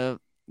 kind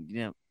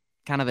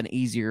of an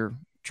easier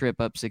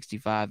trip up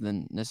 65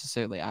 than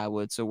necessarily I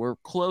would. So we're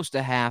close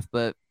to half,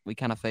 but we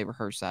kind of favor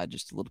her side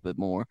just a little bit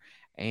more.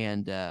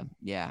 And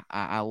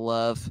I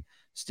love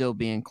still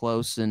being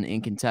close and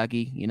in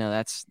Kentucky. You know,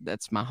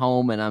 that's my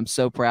home, and I'm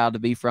so proud to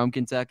be from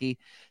Kentucky.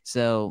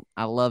 So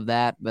I love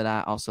that, but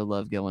I also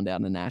love going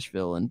down to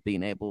Nashville and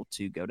being able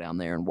to go down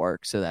there and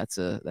work. So that's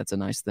a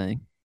nice thing.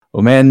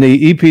 Well, man,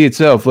 the EP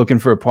itself, Looking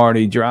for a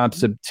Party, dropped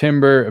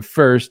September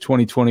 1st,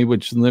 2020,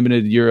 which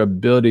limited your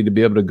ability to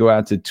be able to go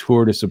out to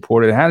tour to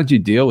support it. How did you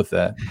deal with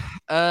that?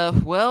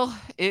 Well,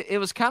 it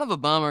was kind of a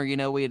bummer. You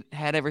know, we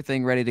had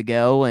everything ready to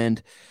go,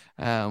 and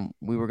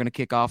we were going to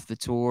kick off the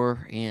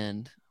tour.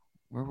 And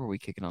where were we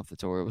kicking off the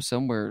tour? It was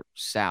somewhere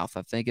south.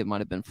 I think it might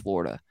have been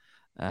Florida.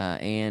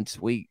 And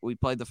we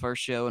played the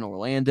first show in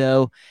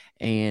Orlando,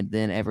 and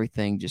then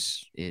everything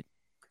just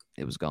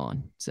it was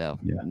gone. So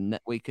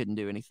we couldn't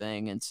do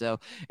anything. And so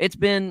it's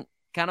been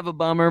kind of a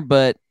bummer,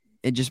 but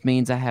it just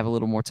means I have a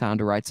little more time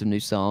to write some new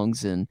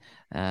songs. And,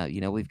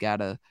 we've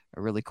got a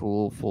really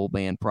cool full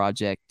band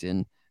project,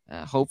 and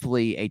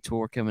hopefully a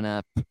tour coming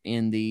up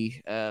in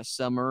the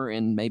summer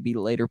and maybe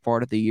later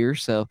part of the year.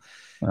 So,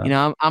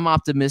 I'm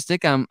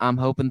optimistic. I'm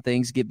hoping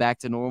things get back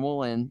to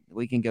normal and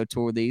we can go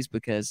tour these,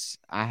 because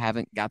I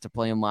haven't got to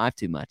play them live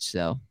too much.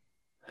 So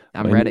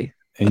I'm ready.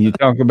 And you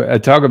talk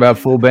about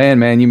full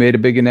band, man. You made a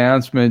big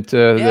announcement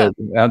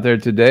out there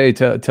today.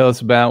 Tell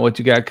us about what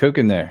you got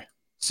cooking there.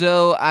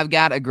 So I've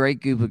got a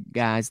great group of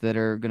guys that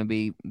are going to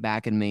be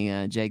backing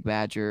me, Jake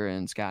Badger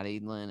and Scott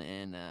Edlin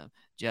and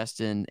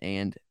Justin,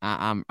 and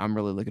I'm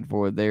really looking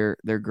forward.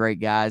 They're great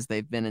guys.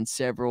 They've been in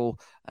several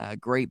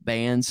great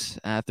bands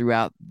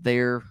throughout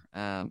their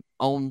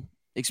own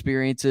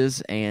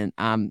experiences, and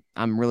I'm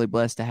really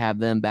blessed to have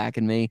them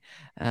backing me.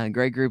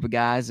 Great group of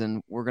guys,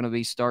 and we're going to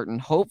be starting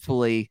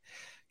hopefully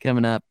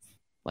coming up,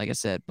 like I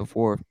said,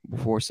 before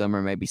summer,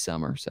 maybe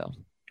summer. So.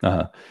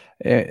 Uh-huh.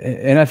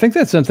 And I think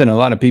that's something a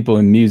lot of people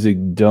in music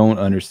don't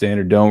understand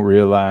or don't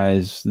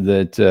realize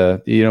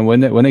that,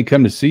 when they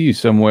come to see you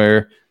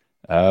somewhere,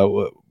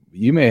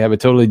 you may have a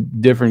totally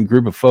different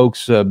group of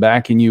folks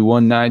backing you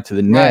one night to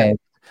the next.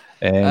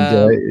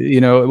 And,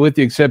 with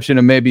the exception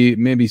of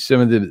maybe some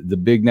of the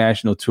big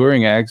national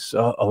touring acts,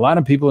 a lot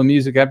of people in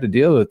music have to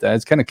deal with that.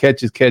 It's kind of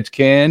catch as catch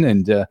can.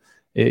 And,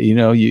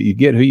 you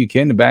get who you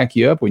can to back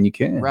you up when you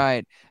can.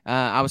 Right.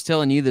 I was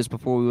telling you this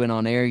before we went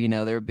on air.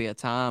 There would be a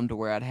time to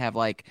where I'd have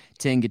like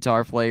 10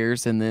 guitar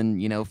players and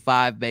then,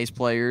 5 bass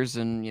players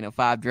and,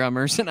 5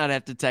 drummers. And I'd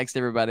have to text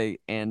everybody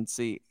and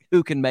see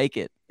who can make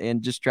it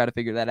and just try to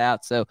figure that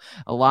out. So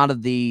a lot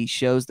of the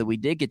shows that we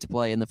did get to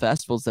play in the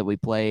festivals that we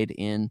played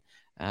in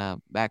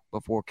back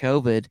before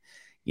COVID,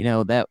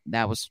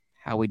 that was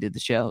how we did the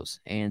shows.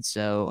 And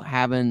so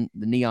having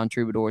the Neon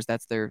Troubadours,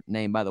 that's their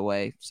name, by the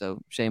way, so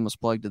shameless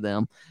plug to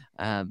them,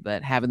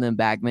 but having them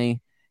back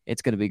me,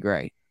 it's going to be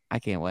great. I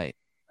can't wait.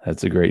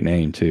 That's a great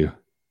name too.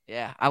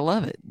 Yeah, I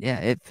love it. Yeah,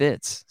 it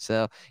fits.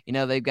 So,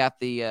 they've got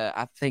the,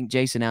 I think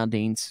Jason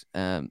Aldean's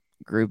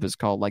group is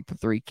called like the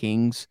Three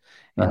Kings.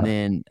 And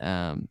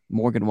then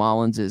Morgan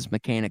Wallen's is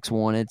Mechanics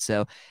Wanted.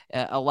 So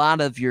a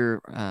lot of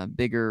your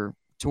bigger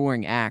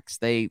touring acts,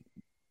 they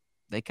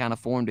kind of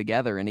form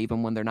together, and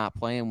even when they're not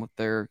playing with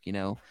their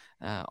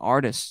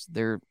artists,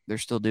 they're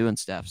still doing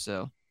stuff.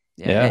 So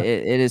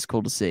it is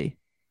cool to see.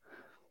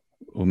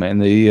 Well, man,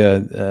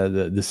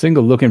 the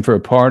single "Looking for a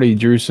Party"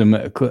 drew some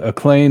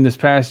acclaim this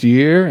past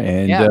year,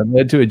 and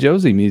led to a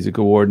Josie Music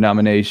Award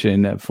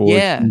nomination for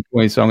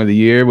 20 Song of the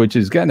Year, which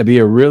has gotten to be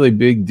a really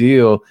big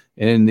deal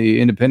in the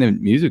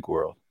independent music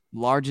world.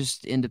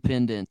 Largest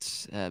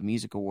independent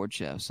music award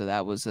show. So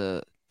that was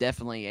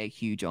definitely a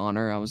huge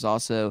honor. I was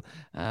also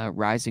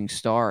Rising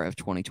Star of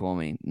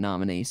 2020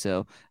 nominee.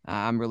 So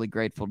I'm really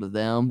grateful to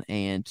them.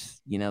 And,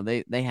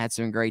 they had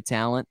some great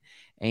talent.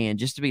 And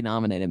just to be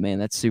nominated, man,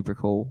 that's super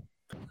cool.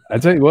 I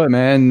tell you what,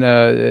 man,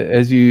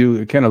 as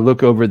you kind of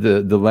look over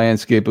the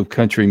landscape of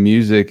country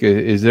music,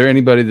 is there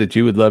anybody that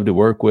you would love to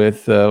work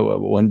with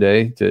one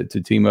day to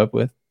team up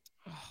with?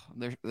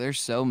 There's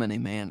so many,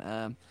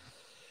 man.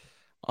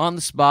 On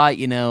the spot,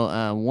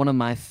 one of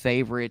my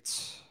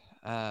favorites,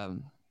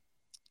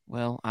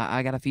 well,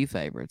 I got a few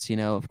favorites.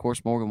 Of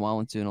course, Morgan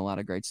Wallen's doing a lot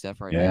of great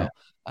stuff right now.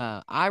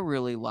 I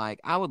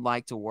would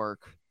like to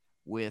work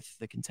with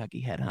the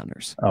Kentucky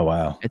Headhunters. Oh,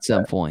 wow. At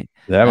some point.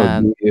 That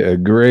would be a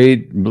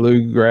great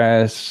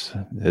bluegrass,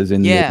 as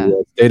in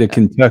the state of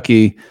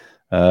Kentucky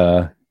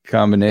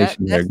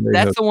combination.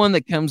 That's the one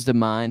that comes to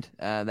mind.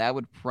 That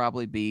would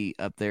probably be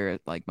up there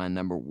at like my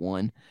number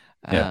one.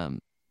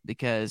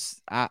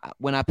 Because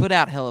when I put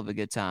out Hell of a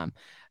Good Time,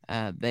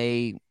 I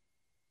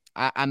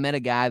met a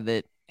guy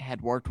that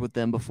had worked with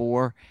them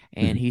before,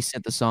 and he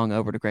sent the song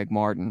over to Greg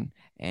Martin,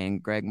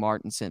 and Greg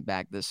Martin sent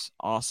back this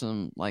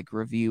awesome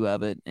review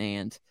of it,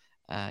 and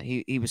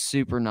he was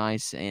super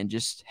nice, and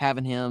just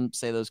having him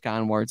say those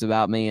kind words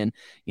about me, and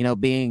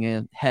being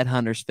a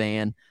Headhunters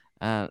fan,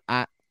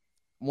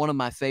 one of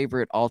my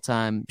favorite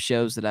all-time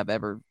shows that I've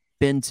ever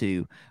been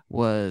to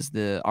was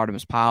the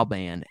Artemis Pyle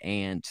Band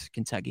and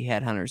Kentucky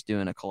Headhunters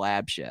doing a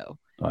collab show.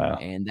 Wow.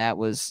 And it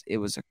was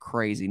a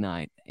crazy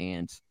night,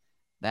 and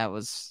that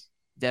was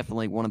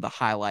definitely one of the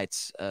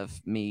highlights of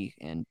me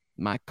and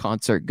my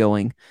concert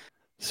going.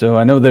 So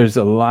I know there's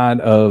a lot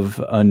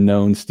of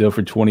unknowns still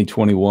for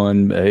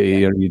 2021.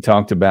 You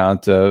talked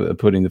about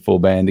putting the full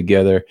band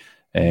together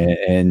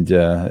and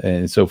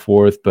so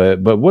forth,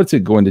 but what's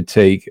it going to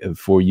take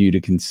for you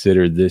to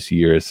consider this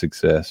year a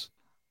success?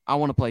 I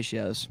want to play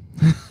shows.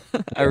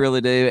 I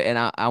really do. And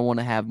I want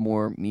to have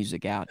more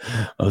music out.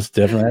 Most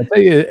definitely. I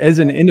tell you, as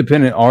an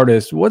independent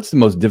artist, what's the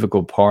most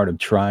difficult part of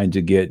trying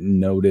to get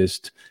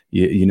noticed,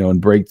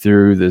 and break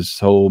through this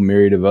whole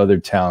myriad of other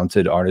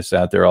talented artists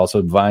out there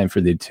also vying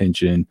for the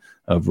attention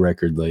of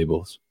record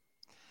labels?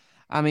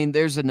 I mean,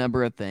 there's a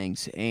number of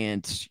things.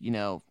 And,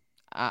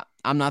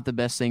 I'm not the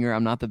best singer.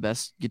 I'm not the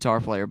best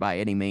guitar player by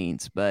any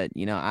means. But,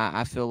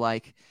 I feel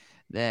like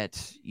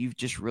that you've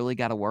just really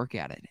got to work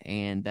at it.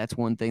 And that's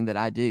one thing that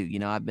I do.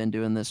 I've been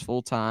doing this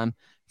full time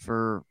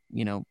for,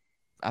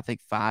 I think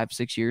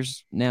 5-6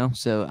 years now.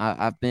 So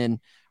I've been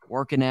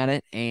working at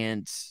it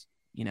and,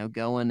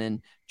 going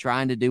and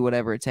trying to do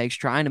whatever it takes,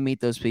 trying to meet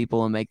those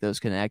people and make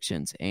those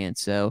connections. And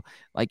so,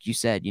 like you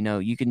said,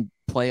 you can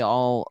play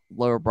all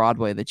Lower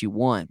Broadway that you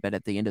want, but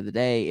at the end of the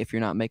day, if you're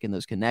not making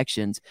those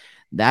connections,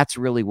 that's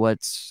really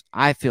what's,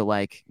 I feel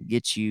like,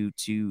 gets you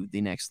to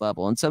the next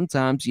level. And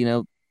sometimes,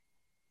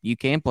 you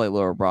can play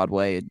Lower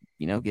Broadway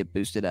and, get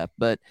boosted up.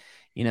 But,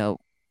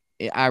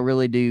 I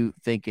really do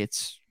think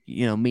it's,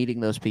 meeting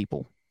those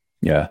people.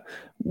 Yeah.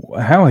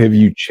 How have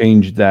you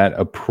changed that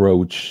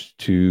approach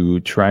to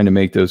trying to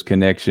make those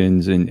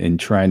connections and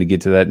trying to get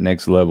to that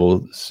next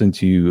level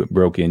since you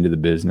broke into the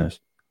business?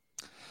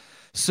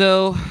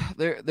 So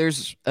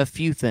there's a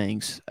few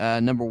things.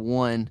 Number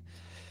one,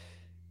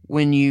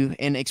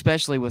 and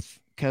especially with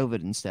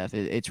COVID and stuff,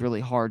 it's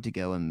really hard to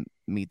go and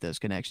meet those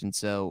connections.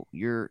 So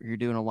you're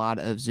doing a lot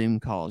of Zoom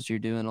calls. You're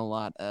doing a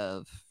lot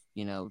of,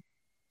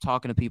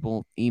 talking to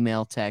people,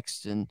 email,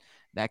 text, and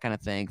that kind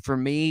of thing. For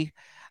me,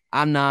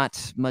 I'm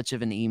not much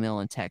of an email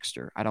and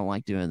texter. I don't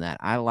like doing that.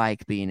 I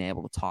like being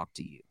able to talk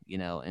to you,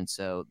 and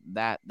so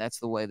that's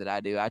the way that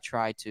I do. I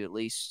try to at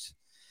least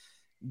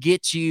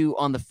get you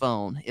on the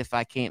phone if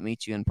I can't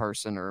meet you in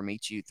person or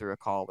meet you through a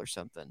call or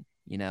something,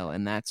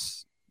 and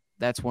that's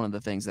one of the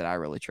things that I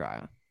really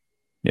try.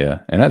 Yeah,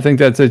 and I think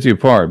that sets you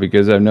apart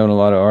because I've known a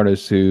lot of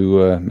artists who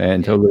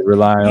totally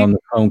rely on the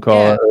phone call.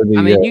 Yeah. Or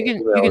the,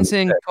 you can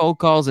send cold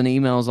calls and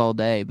emails all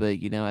day, but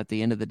at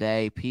the end of the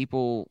day,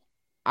 people,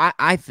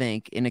 I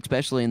think, and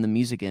especially in the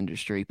music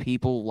industry,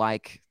 people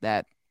like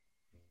that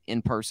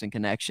in-person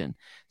connection.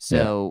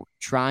 So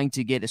trying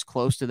to get as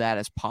close to that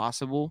as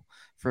possible,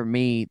 for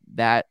me,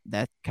 that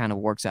kind of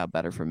works out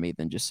better for me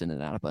than just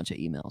sending out a bunch of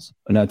emails.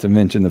 Not to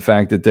mention the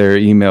fact that their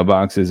email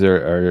boxes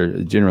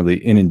are generally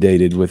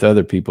inundated with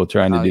other people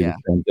trying to do the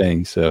same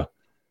thing. So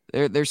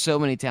there's so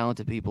many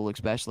talented people,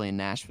 especially in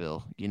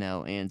Nashville,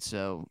 and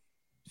so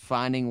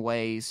finding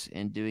ways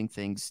and doing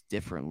things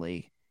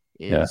differently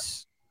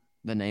is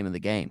the name of the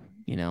game,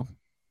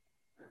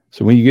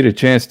 So when you get a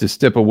chance to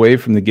step away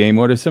from the game,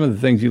 what are some of the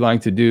things you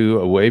like to do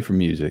away from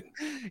music?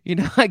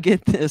 I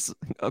get this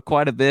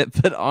quite a bit,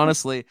 but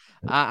honestly,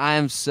 I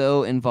am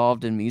so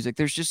involved in music.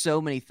 There's just so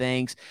many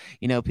things,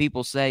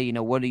 people say,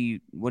 what do you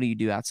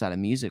do outside of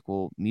music?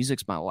 Well,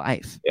 music's my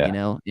life,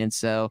 and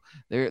so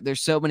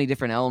there's so many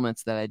different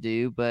elements that I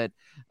do. But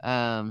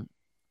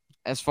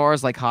as far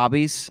as like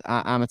hobbies,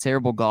 I'm a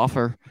terrible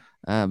golfer,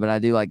 but I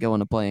do like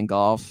going to playing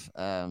golf.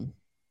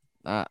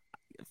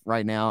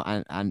 Right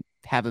now, I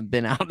haven't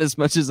been out as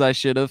much as I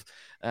should have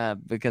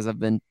because I've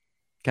been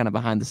kind of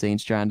behind the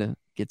scenes trying to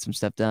get some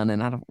stuff done,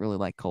 and I don't really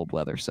like cold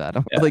weather, so I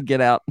don't really get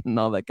out and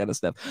all that kind of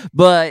stuff.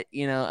 But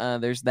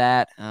there's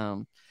that.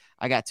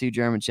 I got 2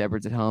 German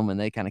Shepherds at home, and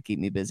they kind of keep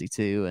me busy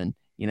too. And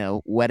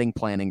wedding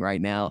planning right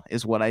now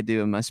is what I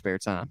do in my spare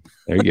time.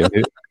 There you go.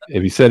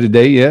 Have you set a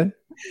date yet?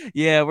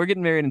 Yeah, we're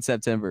getting married in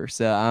September,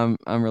 so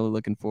I'm really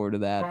looking forward to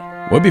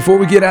that. Well, before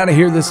we get out of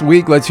here this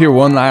week, let's hear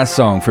one last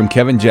song from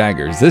Kevin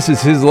Jaggers. This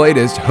is his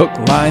latest, Hook,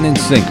 Line, and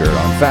Sinker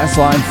on Fast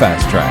Line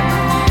Fast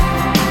Track.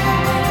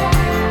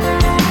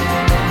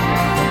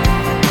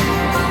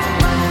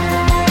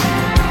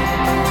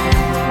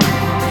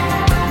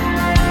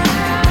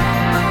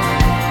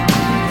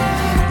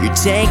 Your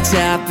tank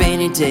top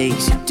and your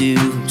Daisy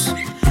Dukes,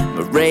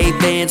 my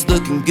Ray-Bans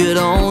looking good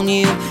on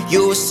you.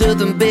 You're a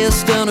Southern Belle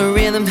Stunner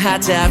in them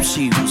high-top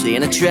shoes,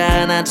 and I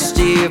try not to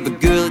steer, but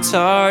girl, it's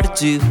hard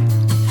to do.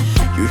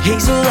 Your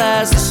hazel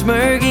eyes, the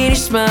smirk and your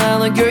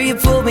smile, and girl, you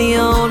pull me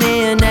on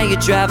in. Now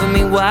you're driving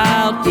me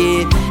wild,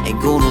 yeah.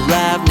 Ain't gonna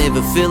lie, I've never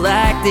felt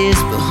like this,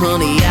 but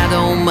honey, I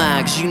don't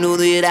mind, 'cause you know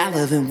that I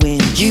love it when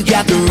you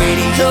got the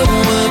radio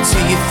up to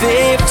your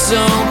favorite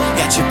song.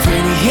 Got your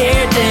pretty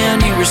hair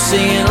down, you were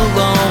singing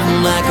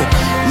along like a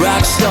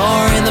rock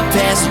star in the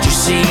passenger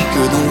seat.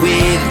 Girl, the way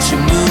that you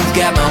move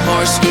got my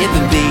heart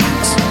skipping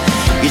beats.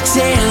 Your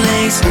tan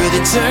legs, girl, they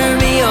turn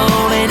me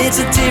on, and it's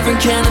a different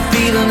kind of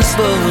feeling that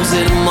slows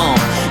it on.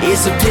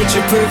 It's a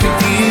picture perfect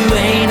view,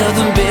 ain't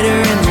nothing better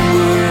in the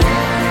world.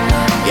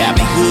 Got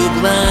me hook,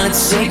 line, and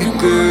sinker,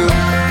 girl.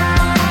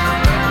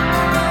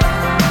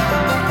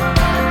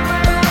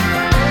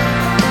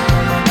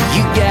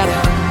 You got a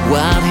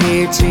wild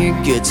hair to your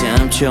good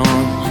time charm.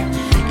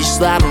 You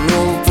slide on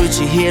over, put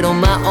your head on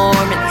my arm,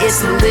 and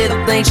it's the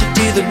little things you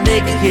do that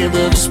make a hell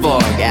of a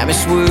spark. Got me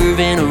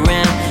swerving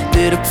around,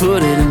 better put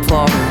it in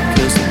park,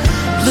 'cause the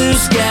blue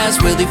skies,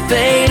 well, they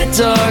fade to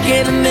dark,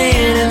 and the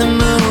man in the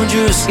moon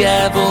drew a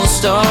sky full of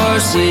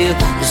stars. Yeah,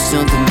 there's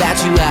something about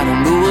you, I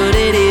don't know what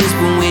it is,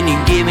 but when you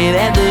give me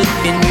that look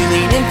and you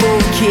lean in for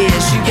a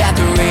kiss, you got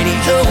the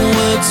radio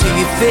up to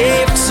your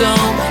favorite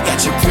song.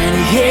 Got your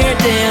pretty hair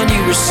down, you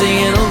were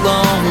singing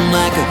along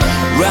like a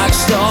rock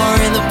star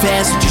in the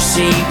passenger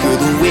seat. Girl,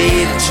 the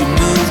way that you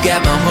move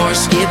got my heart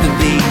skipping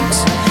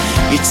beats.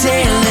 Your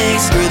tan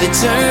legs, girl, they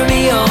turn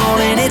me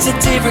on, and it's a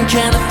different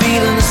kind of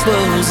feeling that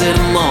slows it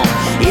on.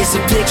 It's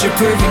a picture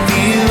perfect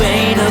view,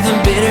 ain't nothing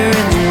better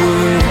in the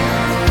world.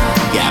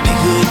 Got me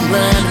hook,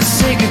 line, and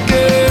sinker,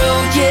 girl,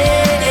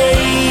 yeah,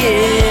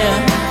 yeah.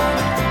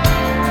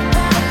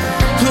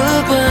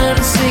 Hook, line,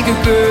 and sinker,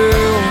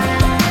 girl.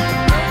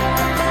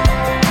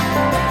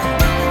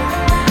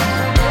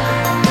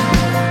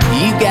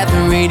 You got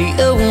the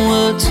radio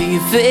up to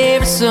your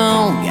favorite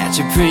song. Got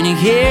your pretty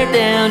hair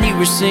down, you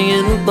were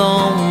singing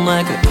along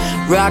like a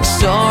rock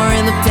star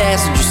in the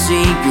passenger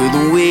seat. Girl,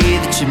 the way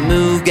that you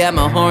move got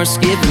my heart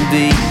skipping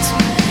beats.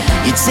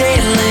 Your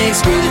tail legs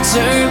screw that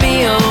turn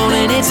me on,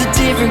 and it's a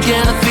different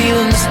kind of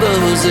feeling that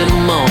slows that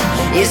I'm on.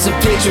 It's a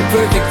picture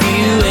perfect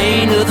view,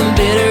 ain't nothing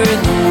better in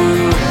the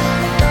world.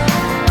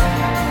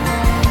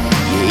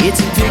 Yeah,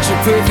 it's a picture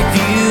perfect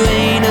view,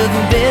 ain't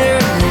nothing better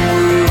in the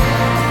world.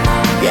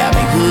 Got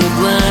me hook,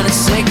 line, and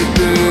sinker,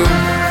 girl.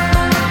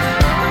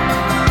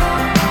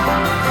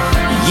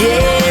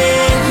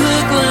 Yeah,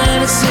 hook,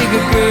 line, and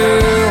sinker,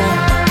 girl.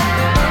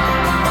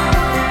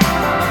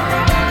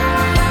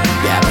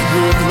 Got me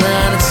hook,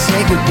 line, and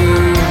sinker,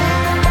 girl.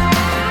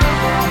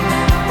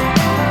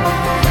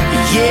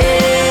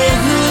 Yeah,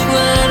 hook,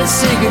 line, and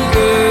sinker,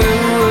 girl.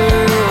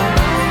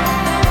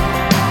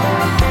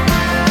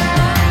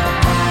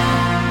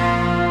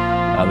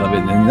 I love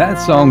it. And that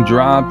song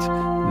dropped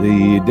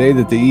the day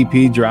that the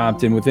EP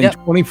dropped, and within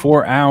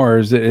 24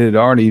 hours, it had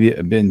already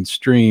been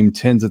streamed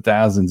tens of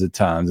thousands of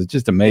times. It's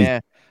just amazing. Yeah,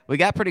 we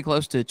got pretty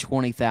close to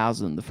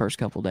 20,000 the first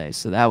couple days,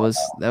 so that was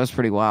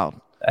pretty wild.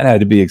 That had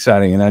to be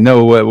exciting. And I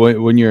know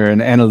when you're an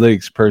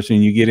analytics person,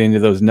 you get into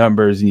those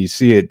numbers and you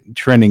see it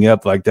trending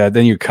up like that,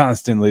 then you're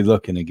constantly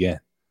looking again.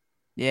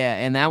 Yeah,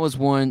 and that was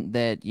one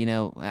that, you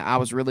know, I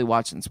was really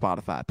watching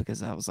Spotify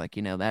because I was like,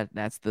 you know,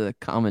 that's the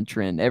common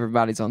trend.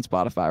 Everybody's on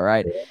Spotify,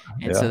 right?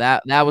 And so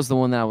that was the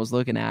one that I was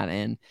looking at.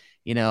 And,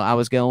 you know, I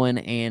was going,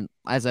 and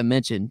as I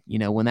mentioned, you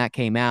know, when that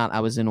came out,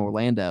 I was in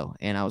Orlando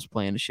and I was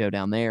playing a show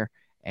down there.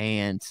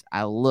 And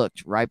I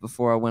looked right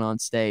before I went on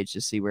stage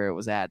to see where it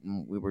was at,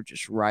 and we were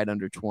just right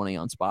under 20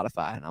 on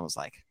Spotify. And I was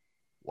like,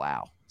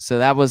 wow. So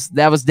that was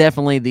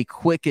definitely the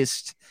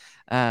quickest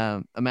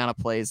amount of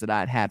plays that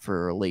I'd had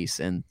for a release.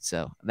 And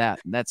so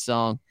that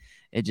song,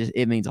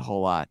 it means a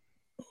whole lot.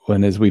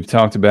 When, as we've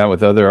talked about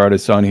with other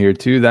artists on here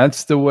too,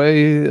 that's the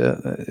way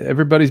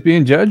everybody's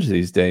being judged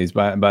these days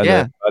by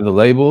the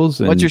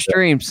labels. And, what's your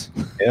streams?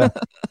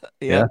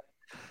 Yeah.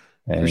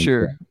 And, for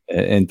sure.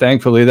 And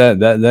thankfully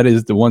that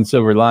is the one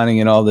silver lining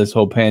in all this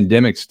whole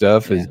pandemic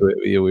stuff is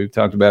we've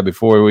talked about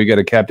before. We got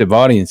a captive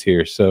audience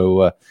here.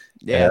 So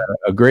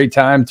a great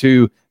time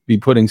to be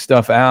putting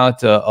stuff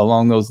out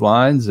along those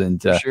lines. And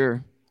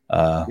sure.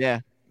 And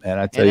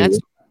I tell you,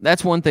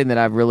 that's one thing that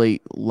I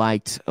really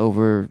liked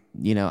over,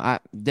 you know, I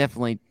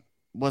definitely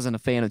wasn't a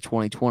fan of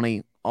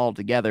 2020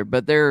 altogether,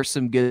 but there are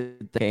some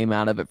good that came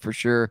out of it for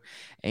sure.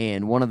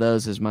 And one of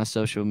those is my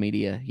social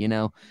media, you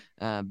know,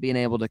 being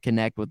able to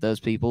connect with those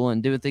people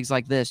and doing things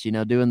like this, you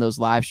know, doing those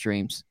live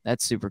streams.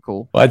 That's super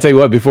cool. Well, I tell you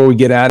what, before we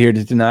get out of here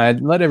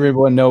tonight, let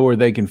everyone know where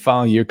they can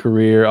follow your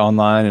career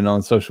online and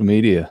on social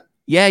media.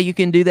 Yeah, you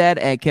can do that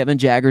at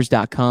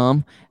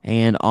kevinjaggers.com,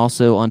 and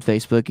also on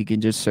Facebook, you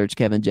can just search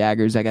Kevin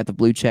Jaggers. I got the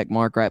blue check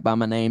mark right by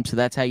my name, so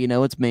that's how you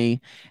know it's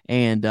me.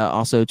 And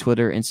also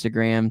Twitter,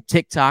 Instagram,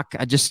 TikTok.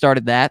 I just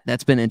started that.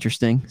 That's been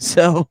interesting.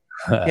 So,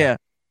 yeah.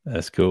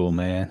 That's cool,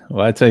 man.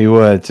 Well, I tell you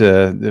what,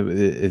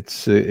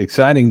 it's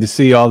exciting to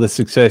see all the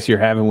success you're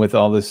having with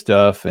all this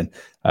stuff, and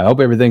I hope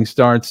everything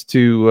starts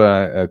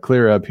to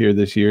clear up here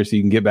this year so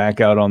you can get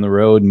back out on the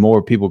road and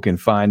more people can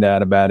find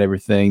out about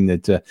everything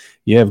that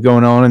you have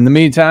going on. In the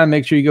meantime,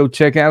 make sure you go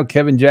check out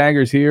Kevin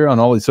Jaggers here on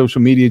all his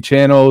social media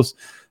channels.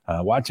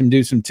 Watch him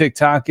do some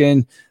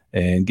TikToking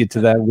and get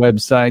to that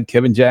website,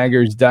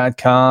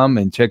 kevinjaggers.com,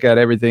 and check out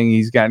everything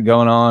he's got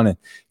going on. And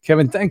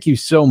Kevin, thank you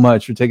so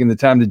much for taking the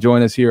time to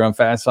join us here on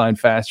Fastline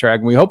Fast Track.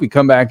 And we hope you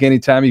come back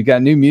anytime you've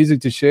got new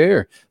music to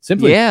share.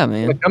 Simply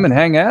man. Come and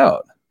hang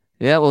out.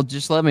 Yeah, well,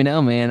 just let me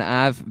know, man.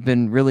 I've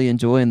been really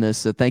enjoying this,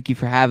 so thank you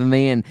for having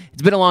me. And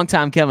it's been a long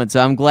time coming,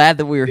 so I'm glad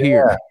that we're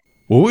here.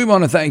 Well, we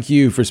want to thank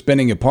you for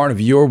spending a part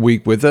of your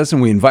week with us,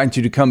 and we invite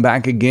you to come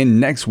back again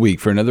next week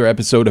for another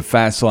episode of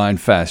Fastline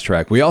Fast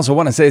Track. We also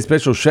want to say a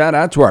special shout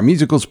out to our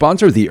musical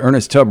sponsor, the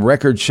Ernest Tubb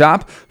Record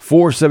Shop,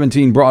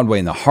 417 Broadway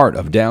in the heart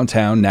of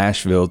downtown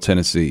Nashville,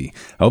 Tennessee.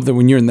 I hope that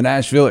when you're in the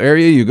Nashville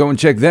area, you go and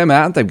check them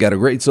out. They've got a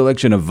great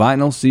selection of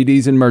vinyl,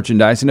 CDs, and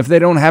merchandise, and if they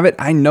don't have it,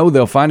 I know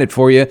they'll find it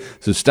for you.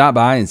 So stop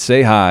by and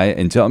say hi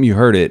and tell them you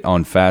heard it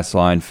on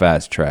Fastline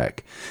Fast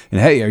Track. And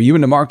hey, are you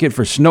in the market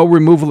for snow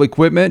removal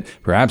equipment,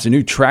 perhaps a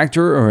new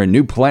tractor or a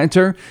new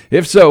planter?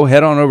 If so,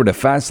 head on over to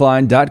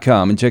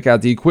fastline.com and check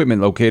out the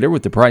equipment locator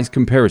with the price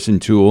comparison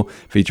tool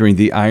featuring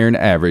the Iron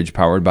Average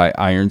powered by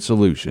Iron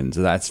Solutions.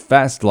 That's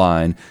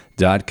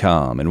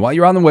fastline.com. And while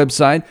you're on the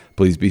website,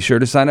 please be sure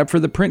to sign up for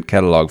the print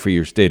catalog for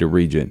your state or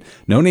region.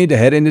 No need to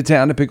head into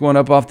town to pick one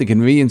up off the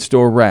convenience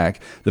store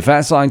rack. The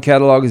Fastline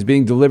catalog is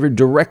being delivered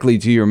directly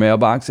to your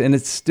mailbox, and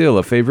it's still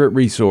a favorite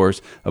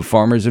resource of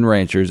farmers and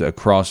ranchers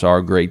across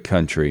our great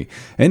country.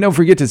 And don't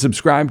forget to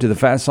subscribe to the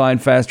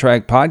Fastline Fast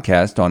Track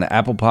podcast on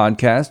Apple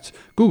Podcasts,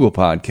 Google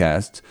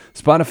Podcasts,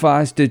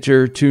 Spotify,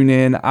 Stitcher,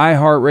 TuneIn,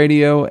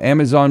 iHeartRadio,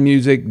 Amazon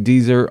Music,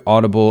 Deezer,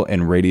 Audible,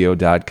 and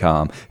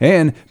Radio.com.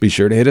 And be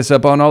sure to hit us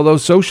up on all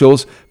those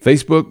socials: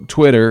 Facebook,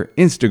 Twitter,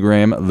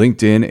 Instagram,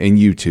 LinkedIn, and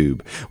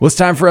YouTube. Well, it's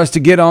time for us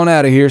to get on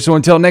out of here. So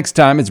until next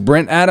time, it's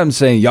Brent Adams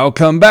saying y'all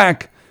come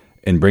back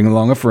and bring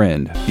along a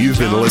friend. You've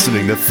been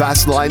listening to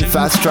Fastline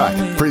Fast Track,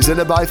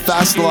 presented by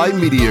Fastline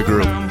Media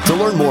Group. To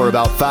learn more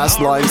about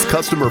Fastline's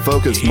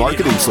customer-focused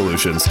marketing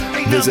solutions,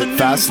 visit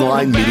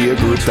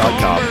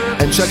FastlineMediaGroup.com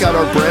and check out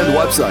our brand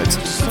websites,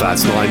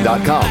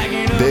 Fastline.com,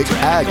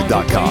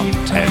 BigAg.com,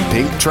 and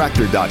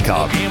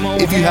PinkTractor.com.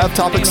 If you have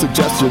topic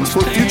suggestions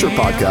for future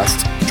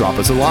podcasts, drop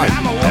us a line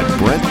at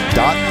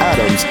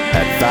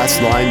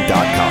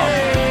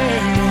Brent.Adams@Fastline.com.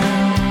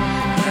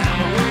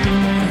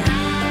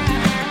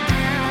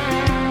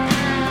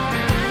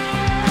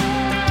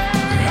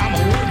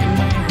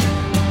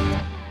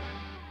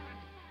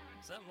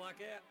 Something like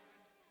that.